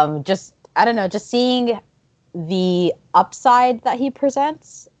 Just seeing the upside that he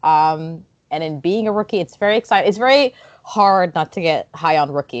presents. And in being a rookie, it's very exciting. It's very hard not to get high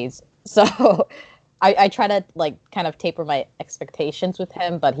on rookies. So I try to kind of taper my expectations with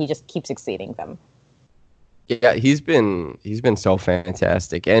him, but he just keeps exceeding them. Yeah, he's been so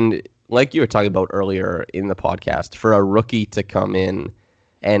fantastic. And like you were talking about earlier in the podcast, for a rookie to come in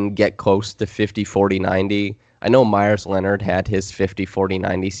and get close to 50, 40, 90, I know Myers Leonard had his 50, 40,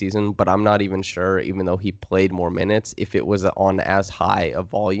 90 season, but I'm not even sure, even though he played more minutes, if it was on as high a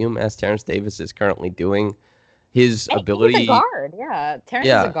volume as Terrence Davis is currently doing. His ability... He's a guard, yeah. Terrence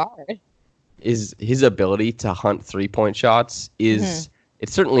is a guard. His ability to hunt three-point shots is...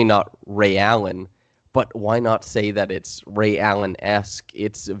 It's certainly not Ray Allen, but why not say that it's Ray Allen-esque?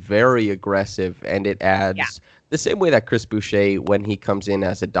 It's very aggressive, and it adds the same way that Chris Boucher, when he comes in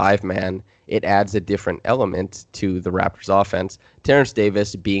as a dive man, it adds a different element to the Raptors offense. Terrence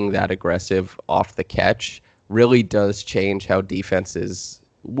Davis being that aggressive off the catch really does change how defenses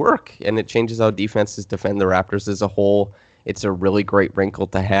work, and it changes how defenses defend the Raptors as a whole. It's a really great wrinkle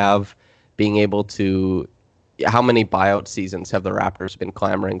to have, being able to... How many buyout seasons have the Raptors been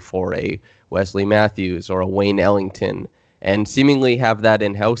clamoring for a Wesley Matthews or a Wayne Ellington, and seemingly have that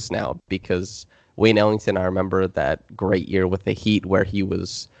in-house now? Because Wayne Ellington, I remember that great year with the Heat where he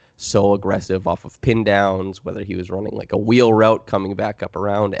was so aggressive off of pin downs, whether he was running like a wheel route coming back up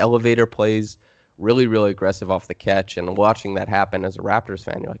around, elevator plays, really, really aggressive off the catch. And watching that happen as a Raptors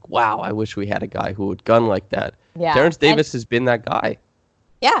fan, you're like, wow, I wish we had a guy who would gun like that. Yeah. Terrence Davis has been that guy.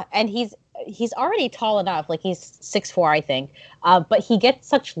 Yeah, and he's already tall enough, like he's 6'4", I think, but he gets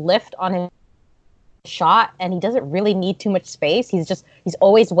such lift on his shot, and he doesn't really need too much space. He's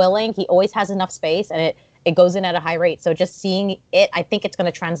always willing. He always has enough space, and it goes in at a high rate. So just seeing it, I think it's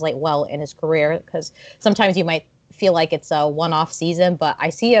going to translate well in his career, because sometimes you might feel like it's a one-off season, but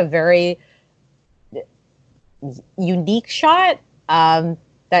I see a very unique shot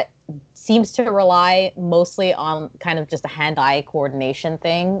that seems to rely mostly on kind of just a hand-eye coordination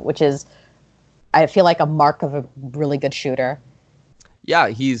thing, which is, I feel like, a mark of a really good shooter. Yeah,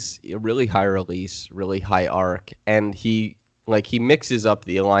 he's a really high release, really high arc, and he mixes up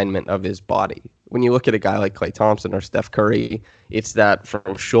the alignment of his body. When you look at a guy like Klay Thompson or Steph Curry, it's that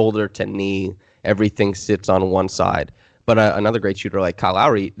from shoulder to knee, everything sits on one side. But another great shooter like Kyle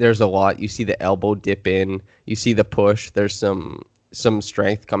Lowry, there's a lot. You see the elbow dip in, you see the push. There's some some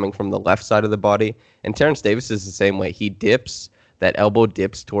strength coming from the left side of the body. And Terrence Davis is the same way. He dips, that elbow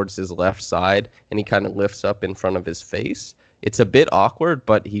dips towards his left side, and he kind of lifts up in front of his face. It's a bit awkward,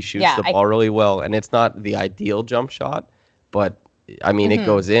 but he shoots the ball really well. And it's not the ideal jump shot, but, I mean, it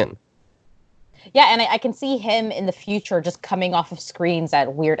goes in. Yeah, and I can see him in the future just coming off of screens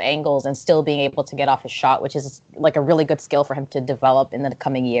at weird angles and still being able to get off his shot, which is like a really good skill for him to develop in the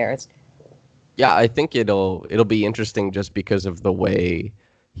coming years. Yeah, I think it'll be interesting just because of the way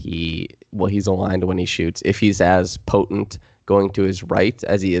he's aligned when he shoots. If he's as potent going to his right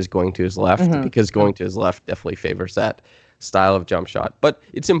as he is going to his left, because going to his left definitely favors that style of jump shot. But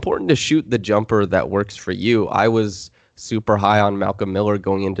it's important to shoot the jumper that works for you. I was super high on Malcolm Miller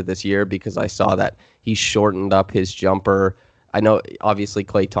going into this year because I saw that he shortened up his jumper. I know, obviously,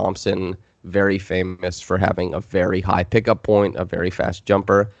 Klay Thompson, very famous for having a very high pickup point, a very fast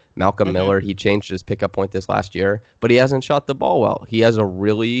jumper. Malcolm Miller, he changed his pickup point this last year, but he hasn't shot the ball well. He has a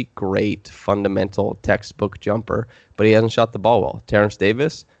really great fundamental textbook jumper, but he hasn't shot the ball well. Terrence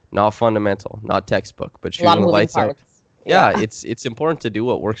Davis, not fundamental, not textbook, but shooting the lights out. Yeah, it's important to do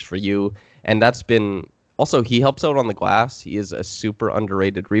what works for you, and that's been... Also, he helps out on the glass. He is a super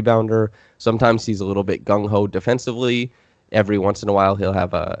underrated rebounder. Sometimes he's a little bit gung-ho defensively. Every once in a while, he'll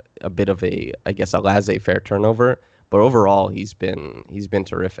have a bit of a laissez-faire turnover. But overall, he's been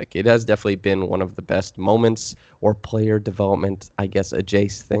terrific. It has definitely been one of the best moments or player development,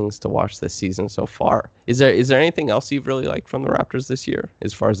 adjacent things to watch this season so far. Is there anything else you've really liked from the Raptors this year,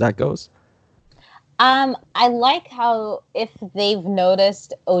 as far as that goes? I like how if they've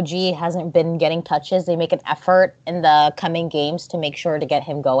noticed OG hasn't been getting touches, they make an effort in the coming games to make sure to get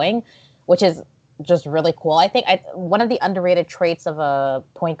him going, which is just really cool. I think one of the underrated traits of a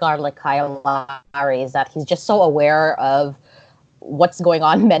point guard like Kyle Lowry is that he's just so aware of what's going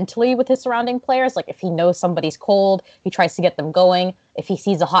on mentally with his surrounding players. Like if he knows somebody's cold, he tries to get them going. If he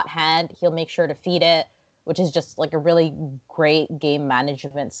sees a hot hand, he'll make sure to feed it, which is just like a really great game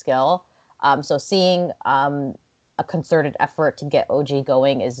management skill. So seeing a concerted effort to get OG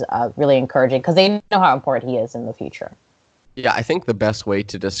going is really encouraging because they know how important he is in the future. Yeah, I think the best way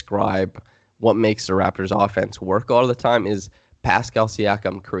to describe what makes the Raptors offense work all the time is Pascal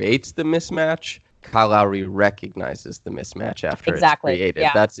Siakam creates the mismatch. Kyle Lowry recognizes the mismatch after it's created.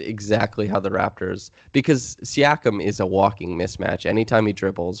 Yeah. That's exactly how the Raptors, because Siakam is a walking mismatch. Anytime he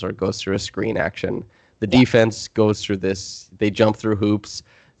dribbles or goes through a screen action, the defense goes through this, they jump through hoops.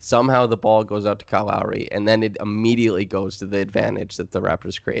 Somehow the ball goes out to Kyle Lowry, and then it immediately goes to the advantage that the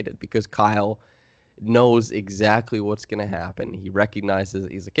Raptors created because Kyle knows exactly what's going to happen. He recognizes,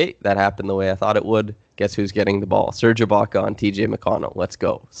 he's like, okay, that happened the way I thought it would. Guess who's getting the ball? Serge Ibaka on TJ McConnell. Let's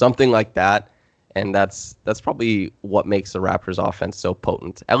go. Something like that. And that's probably what makes the Raptors offense so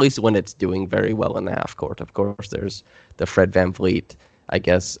potent, at least when it's doing very well in the half court. Of course, there's the Fred VanVleet,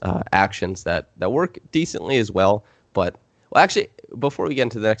 actions that work decently as well. But, well, actually, before we get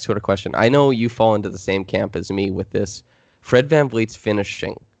into the next sort of question, I know you fall into the same camp as me with this. Fred VanVleet's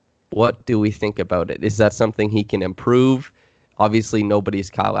finishing. What do we think about it? Is that something he can improve? Obviously, nobody's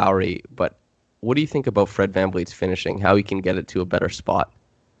Kyle Lowry, but what do you think about Fred VanVleet's finishing, how he can get it to a better spot?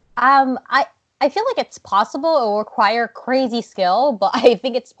 I feel like it's possible. It will require crazy skill, but I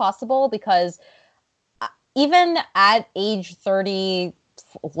think it's possible because even at age 30,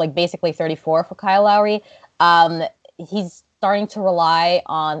 like basically 34 for Kyle Lowry, he's starting to rely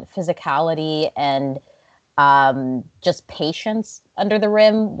on physicality and just patience under the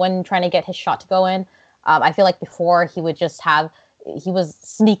rim when trying to get his shot to go in. I feel like before he was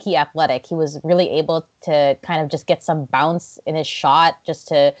sneaky athletic. He was really able to kind of just get some bounce in his shot just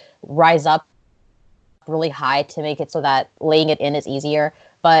to rise up really high to make it so that laying it in is easier.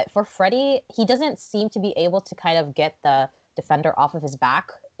 But for Freddie, he doesn't seem to be able to kind of get the defender off of his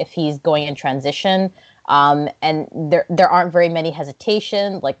back if he's going in transition. And there aren't very many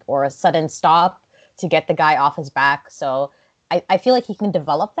hesitation or a sudden stop to get the guy off his back. So I feel like he can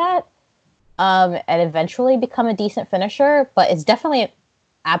develop that and eventually become a decent finisher. But it's definitely an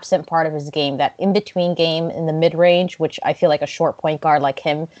absent part of his game, that in-between game in the mid-range, which I feel like a short point guard like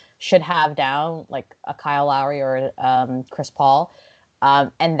him should have down, like a Kyle Lowry or Chris Paul,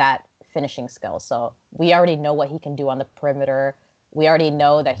 and that finishing skill. So we already know what he can do on the perimeter. We already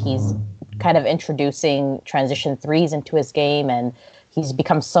know that he's kind of introducing transition threes into his game, and he's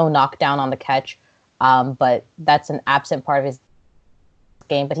become so knocked down on the catch. But that's an absent part of his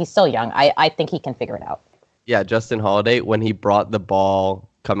game, but he's still young. I think he can figure it out. Yeah, Justin Holiday, when he brought the ball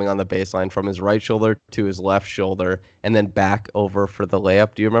coming on the baseline from his right shoulder to his left shoulder and then back over for the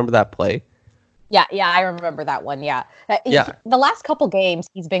layup. Do you remember that play? Yeah, I remember that one, yeah. The last couple games,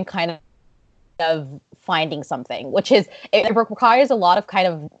 he's been kind of finding something, which is it requires a lot of kind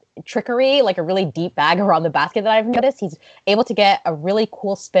of trickery, like a really deep bag around the basket that I've noticed. He's able to get a really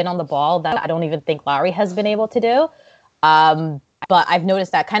cool spin on the ball that I don't even think Lowry has been able to do. But I've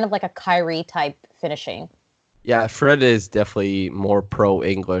noticed that kind of like a Kyrie type finishing. Yeah, Fred is definitely more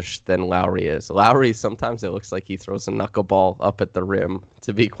pro-English than Lowry is. Lowry, sometimes it looks like he throws a knuckleball up at the rim,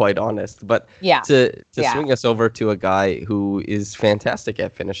 to be quite honest. But to swing us over to a guy who is fantastic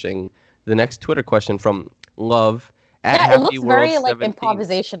at finishing, the next Twitter question from Love at Happy it looks World very 17. like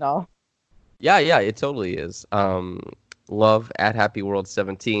improvisational. Yeah, it totally is. Love at Happy World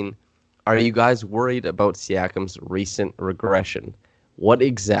 17. Are you guys worried about Siakam's recent regression? What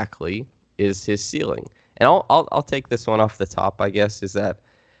exactly is his ceiling? And I'll take this one off the top, I guess, is that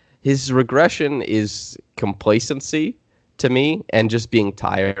his regression is complacency to me and just being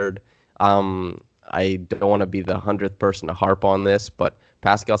tired. I don't want to be the 100th person to harp on this, but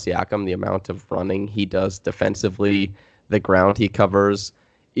Pascal Siakam, the amount of running he does defensively, the ground he covers,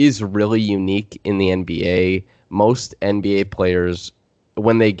 is really unique in the NBA. Most NBA players,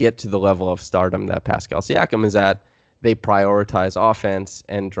 when they get to the level of stardom that Pascal Siakam is at, they prioritize offense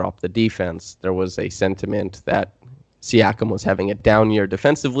and drop the defense. There was a sentiment that Siakam was having a down year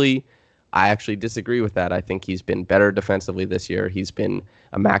defensively. I actually disagree with that. I think he's been better defensively this year. He's been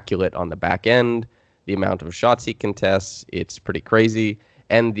immaculate on the back end. The amount of shots he contests, it's pretty crazy.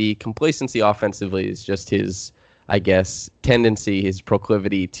 And the complacency offensively is just his, I guess, tendency, his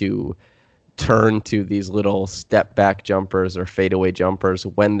proclivity to turn to these little step back jumpers or fadeaway jumpers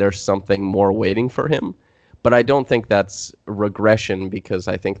when there's something more waiting for him. But I don't think that's regression, because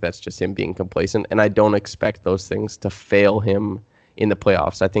I think that's just him being complacent. And I don't expect those things to fail him in the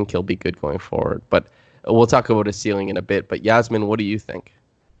playoffs. I think he'll be good going forward. But we'll talk about his ceiling in a bit. But Yasmin, what do you think?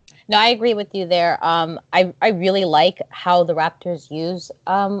 No, I agree with you there. I really like how the Raptors use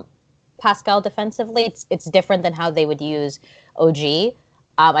Pascal defensively. It's different than how they would use OG.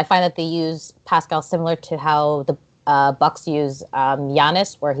 I find that they use Pascal similar to how the Bucks use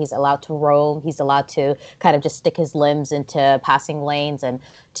Giannis, where he's allowed to roam. He's allowed to kind of just stick his limbs into passing lanes and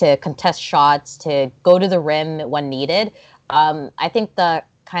to contest shots, to go to the rim when needed. I think the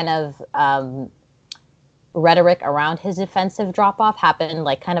kind of rhetoric around his defensive drop-off happened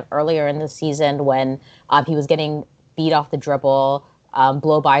like kind of earlier in the season when he was getting beat off the dribble,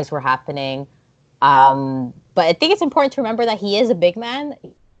 blow-bys were happening. But I think it's important to remember that he is a big man.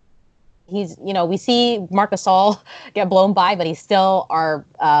 He's, we see Marc Gasol get blown by, but he's still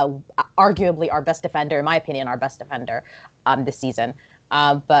arguably our best defender, in my opinion, our best defender this season.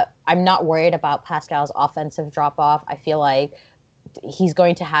 But I'm not worried about Pascal's offensive drop-off. I feel like he's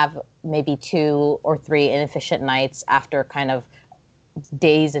going to have maybe 2 or 3 inefficient nights after kind of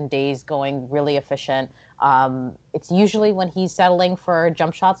days and days going really efficient. It's usually when he's settling for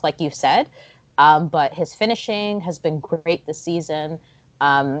jump shots, like you said. But his finishing has been great this season.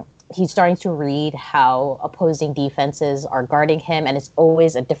 He's starting to read how opposing defenses are guarding him, and it's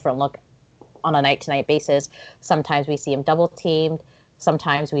always a different look on a night-to-night basis. Sometimes we see him double-teamed.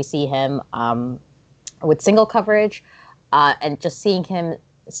 Sometimes we see him with single coverage. And just seeing him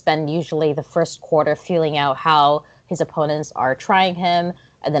spend usually the first quarter feeling out how his opponents are trying him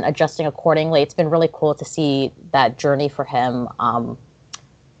and then adjusting accordingly. It's been really cool to see that journey for him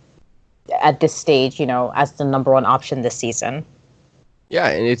at this stage, as the number one option this season. Yeah,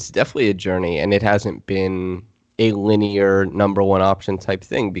 and it's definitely a journey, and it hasn't been a linear number one option type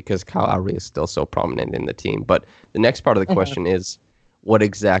thing because Kyle Lowry is still so prominent in the team. But the next part of the question is, what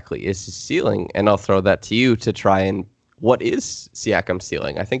exactly is his ceiling? And I'll throw that to you to try and, what is Siakam's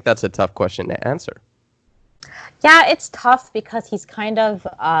ceiling? I think that's a tough question to answer. Yeah, it's tough because he's kind of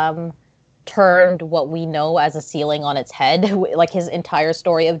turned what we know as a ceiling on its head. Like his entire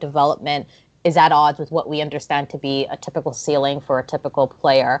story of development is at odds with what we understand to be a typical ceiling for a typical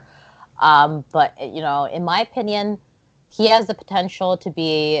player. But, in my opinion, he has the potential to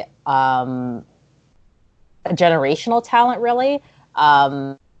be a generational talent, really.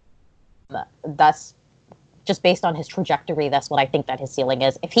 That's just based on his trajectory. That's what I think that his ceiling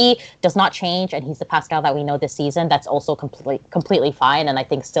is. If he does not change and he's the Pascal that we know this season, that's also completely fine. And I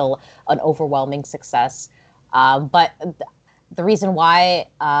think still an overwhelming success. But the reason why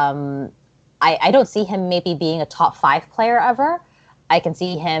I don't see him maybe being a top 5 player ever. I can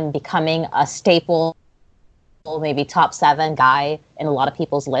see him becoming a staple, maybe top 7 guy in a lot of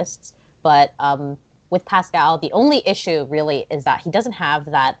people's lists. But with Pascal, the only issue really is that he doesn't have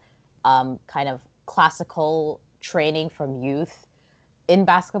that kind of classical training from youth in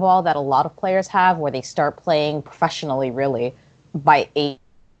basketball that a lot of players have, where they start playing professionally really by age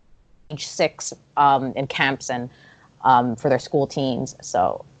 6 in camps and for their school teams.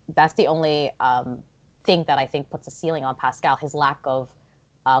 So that's the only thing that I think puts a ceiling on Pascal, his lack of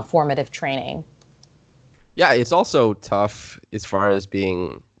formative training. Yeah, it's also tough as far as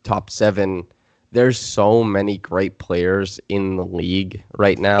being top 7. There's so many great players in the league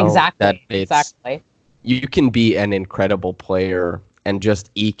right now. Exactly. You can be an incredible player and just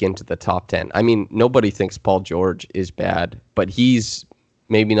eke into the top 10. I mean, nobody thinks Paul George is bad, but he's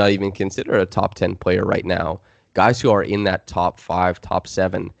maybe not even considered a top 10 player right now. Guys who are in that top 5, top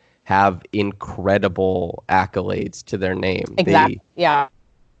 7 have incredible accolades to their name. Exactly. Yeah.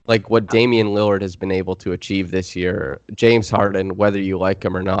 Like what Damian Lillard has been able to achieve this year, James Harden, whether you like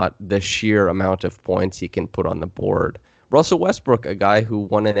him or not, the sheer amount of points he can put on the board. Russell Westbrook, a guy who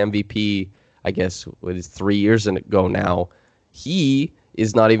won an MVP, I guess, it was 3 years ago now, he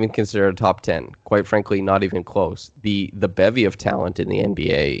is not even considered a top 10. Quite frankly, not even close. The bevy of talent in the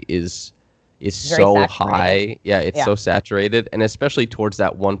NBA is so saturated. high. Yeah, it's so saturated, and especially towards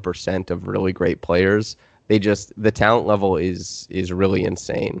that 1% of really great players. The talent level is really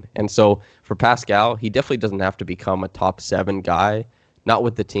insane. And so for Pascal, he definitely doesn't have to become a top 7 guy, not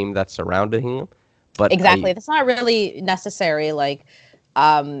with the team that's surrounding him. But exactly, that's not really necessary. Like,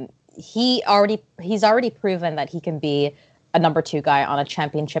 he's already proven that he can be a number 2 guy on a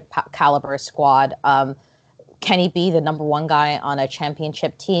championship caliber squad. Can he be the number 1 guy on a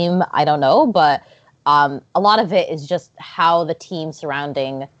championship team? I don't know, but a lot of it is just how the team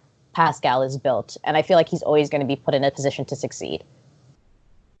surrounding Pascal is built, and I feel like he's always going to be put in a position to succeed.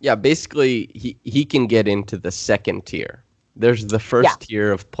 Yeah, basically, he can get into the second tier. There's the first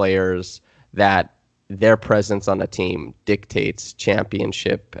tier of players that their presence on a team dictates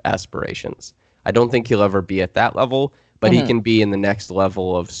championship aspirations. I don't think he'll ever be at that level, but he can be in the next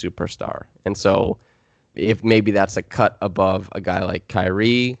level of superstar. And so if maybe that's a cut above a guy like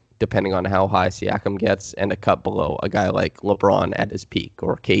Kyrie, depending on how high Siakam gets, and a cut below a guy like LeBron at his peak,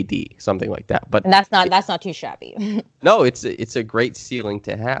 or KD, something like that. But and that's not too shabby. No, it's a great ceiling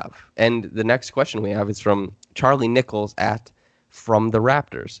to have. And the next question we have is from Charlie Nichols at From the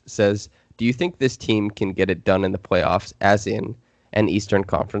Raptors. Says, do you think this team can get it done in the playoffs, as in an Eastern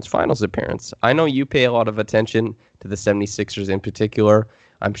Conference Finals appearance? I know you pay a lot of attention to the 76ers in particular.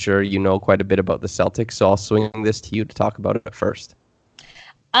 I'm sure you know quite a bit about the Celtics, so I'll swing this to you to talk about it first.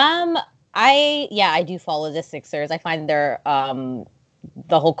 I do follow the Sixers. I find their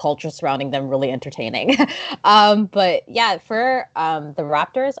the whole culture surrounding them really entertaining. But yeah, for the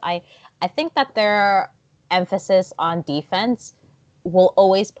Raptors, I think that their emphasis on defense will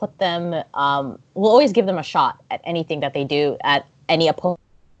always put them will always give them a shot at anything that they do, at any opponent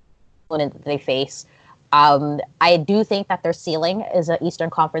that they face. I do think that their ceiling is an Eastern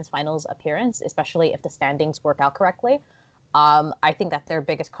Conference Finals appearance, especially if the standings work out correctly. I think that their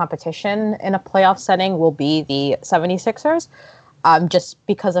biggest competition in a playoff setting will be the 76ers, just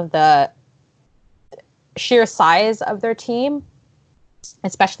because of the sheer size of their team,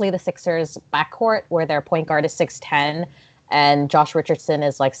 especially the Sixers backcourt, where their point guard is 6'10", and Josh Richardson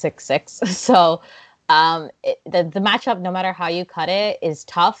is like 6'6". So the matchup, no matter how you cut it, is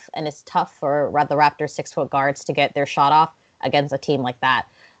tough, and it's tough for the Raptors 6-foot guards to get their shot off against a team like that.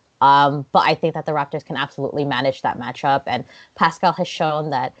 But I think that the Raptors can absolutely manage that matchup. And Pascal has shown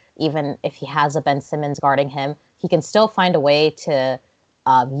that even if he has a Ben Simmons guarding him, he can still find a way to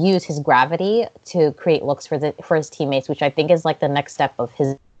use his gravity to create looks for his teammates, which I think is like the next step of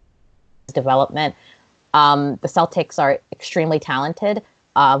his development. The Celtics are extremely talented,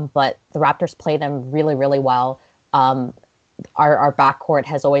 but the Raptors play them really, really well. Our backcourt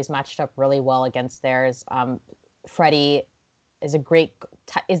has always matched up really well against theirs. Freddie is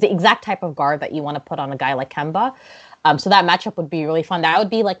the exact type of guard that you want to put on a guy like Kemba. So that matchup would be really fun. That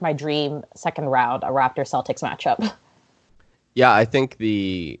would be like my dream second round, a Raptors-Celtics matchup. Yeah, I think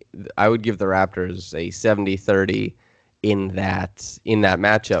I would give the Raptors a 70-30 in that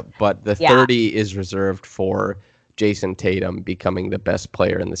matchup, but the 30 is reserved for Jason Tatum becoming the best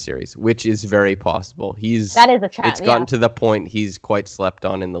player in the series, which is very possible. That is a chance. It's gotten to the point he's quite slept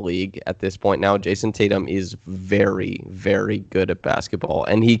on in the league at this point now. Jason Tatum is very, very good at basketball,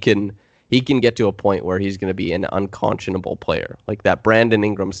 and he can get to a point where he's going to be an unconscionable player, like that Brandon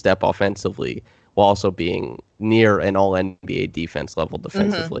Ingram step offensively, while also being near an all-NBA defense level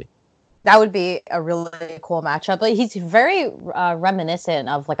defensively. That would be a really cool matchup. But he's very reminiscent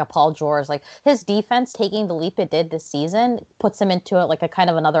of like a Paul George. Like his defense taking the leap it did this season puts him into like a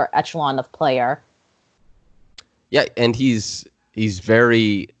kind of another echelon of player. Yeah, and he's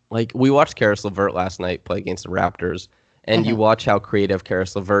very, like, we watched Karis LeVert last night play against the Raptors, and you watch how creative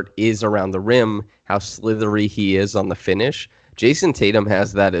Karis LeVert is around the rim, how slithery he is on the finish. Jason Tatum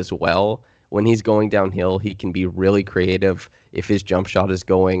has that as well, when he's going downhill, he can be really creative. If his jump shot is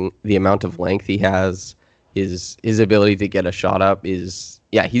going, the amount of length he has, his ability to get a shot up he's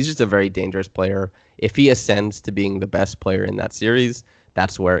just a very dangerous player. If he ascends to being the best player in that series,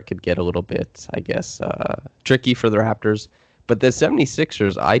 that's where it could get a little bit, I guess, tricky for the Raptors. But the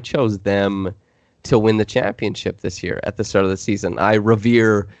 76ers, I chose them to win the championship this year at the start of the season. I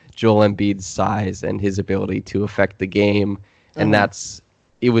revere Joel Embiid's size and his ability to affect the game, and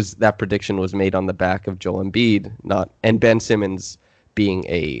that prediction was made on the back of Joel Embiid, and Ben Simmons being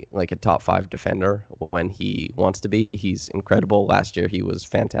a top 5 defender when he wants to be. He's incredible. Last year he was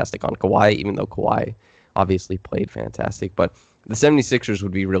fantastic on Kawhi, even though Kawhi obviously played fantastic. But the 76ers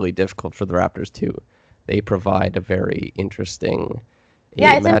would be really difficult for the Raptors too. They provide a very interesting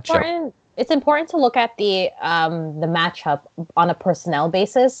matchup. It's important to look at the matchup on a personnel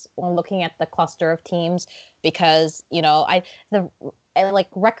basis when looking at the cluster of teams, because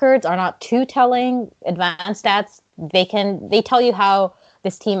records are not too telling. Advanced stats, they tell you how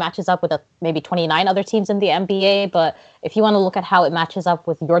this team matches up with maybe 29 other teams in the NBA. But if you want to look at how it matches up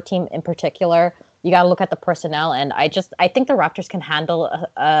with your team in particular, you got to look at the personnel. And I think the Raptors can handle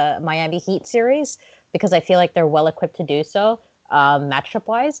a Miami Heat series because I feel like they're well equipped to do so, matchup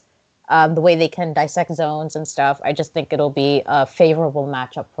wise. The way they can dissect zones and stuff, I just think it'll be a favorable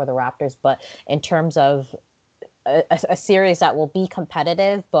matchup for the Raptors. But in terms of a series that will be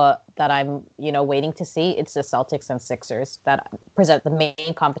competitive, but that I'm waiting to see, it's the Celtics and Sixers that present the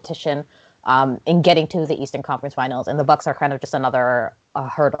main competition in getting to the Eastern Conference Finals, and the Bucks are kind of just another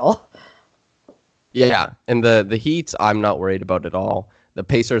hurdle. Yeah, and the Heat, I'm not worried about at all. The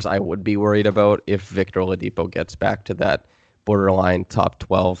Pacers, I would be worried about if Victor Oladipo gets back to that borderline top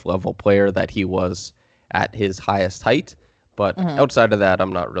 12 level player that he was at his highest height. But outside of that,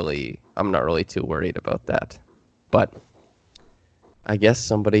 I'm not really too worried about that. But I guess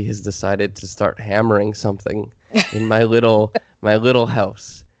somebody has decided to start hammering something in my little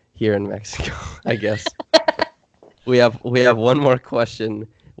house here in Mexico, I guess. We have one more question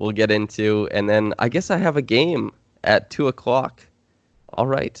we'll get into, and then I guess I have a game at 2:00. All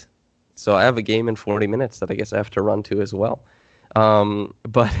right. So I have a game in 40 minutes that I guess I have to run to as well.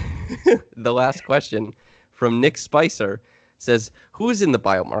 But the last question from Nick Spicer says, who is in the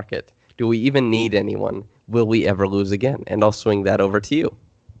buyout market? Do we even need anyone? Will we ever lose again? And I'll swing that over to you.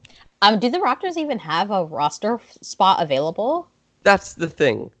 Do the Raptors even have a roster spot available? That's the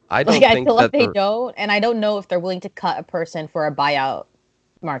thing. I feel like they don't, and I don't know if they're willing to cut a person for a buyout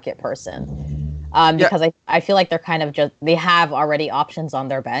market person. Because I feel like they're kind of they have already options on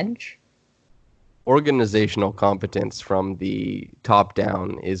their bench. Organizational competence from the top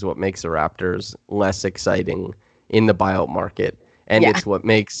down is what makes the Raptors less exciting in the buyout market. And it's what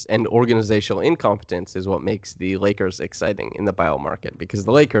makes, and organizational incompetence is what makes the Lakers exciting in the buyout market. Because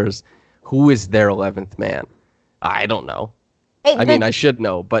the Lakers, who is their 11th man? I don't know. I should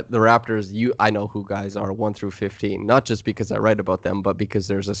know, but the Raptors, I know who guys are 1 through 15, not just because I write about them, but because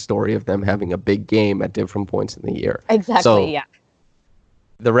there's a story of them having a big game at different points in the year. Exactly, so, yeah.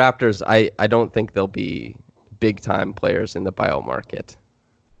 The Raptors, I don't think they'll be big-time players in the buyout market.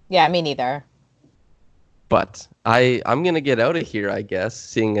 Yeah, me neither. But I'm going to get out of here, I guess,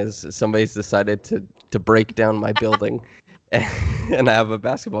 seeing as somebody's decided to break down my building. And I have a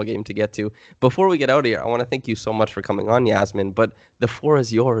basketball game to get to. Before we get out of here, I want to thank you so much for coming on, Yasmin. But the floor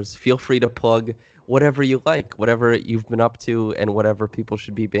is yours. Feel free to plug whatever you like, whatever you've been up to, and whatever people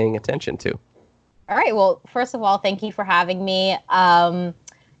should be paying attention to. All right. Well, first of all, thank you for having me.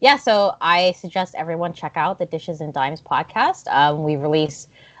 So I suggest everyone check out the Dishes and Dimes podcast. We release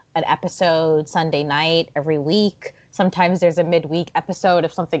an episode Sunday night every week. Sometimes there's a midweek episode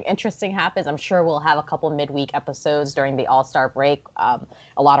if something interesting happens. I'm sure we'll have a couple midweek episodes during the All-Star break. A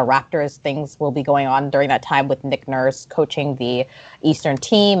lot of Raptors things will be going on during that time with Nick Nurse coaching the Eastern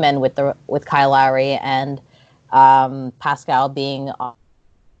team, and with Kyle Lowry and Pascal being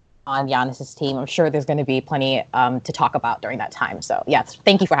on Giannis's team. I'm sure there's going to be plenty to talk about during that time. So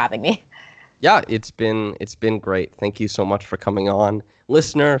thank you for having me. Yeah, it's been great. Thank you so much for coming on.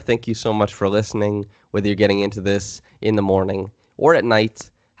 Listener, thank you so much for listening. Whether you're getting into this in the morning or at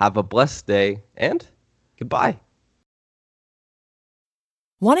night, have a blessed day, and goodbye.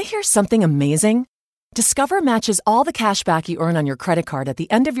 Want to hear something amazing? Discover matches all the cash back you earn on your credit card at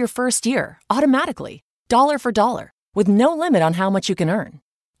the end of your first year, automatically, dollar for dollar, with no limit on how much you can earn.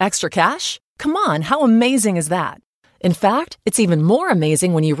 Extra cash? Come on, how amazing is that? In fact, it's even more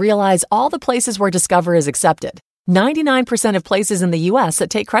amazing when you realize all the places where Discover is accepted. 99% of places in the U.S. that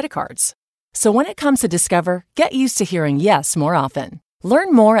take credit cards. So when it comes to Discover, get used to hearing yes more often.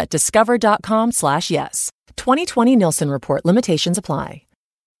 Learn more at discover.com/yes. 2020 Nielsen Report limitations apply.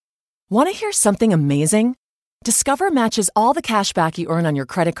 Want to hear something amazing? Discover matches all the cash back you earn on your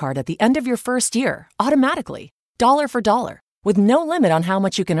credit card at the end of your first year automatically, dollar for dollar, with no limit on how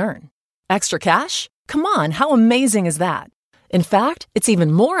much you can earn. Extra cash? Come on, how amazing is that? In fact, it's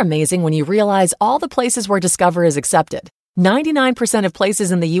even more amazing when you realize all the places where Discover is accepted. 99% of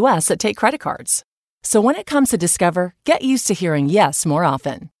places in the U.S. that take credit cards. So when it comes to Discover, get used to hearing yes more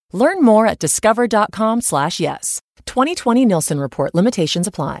often. Learn more at discover.com/yes. 2020 Nielsen Report limitations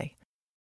apply.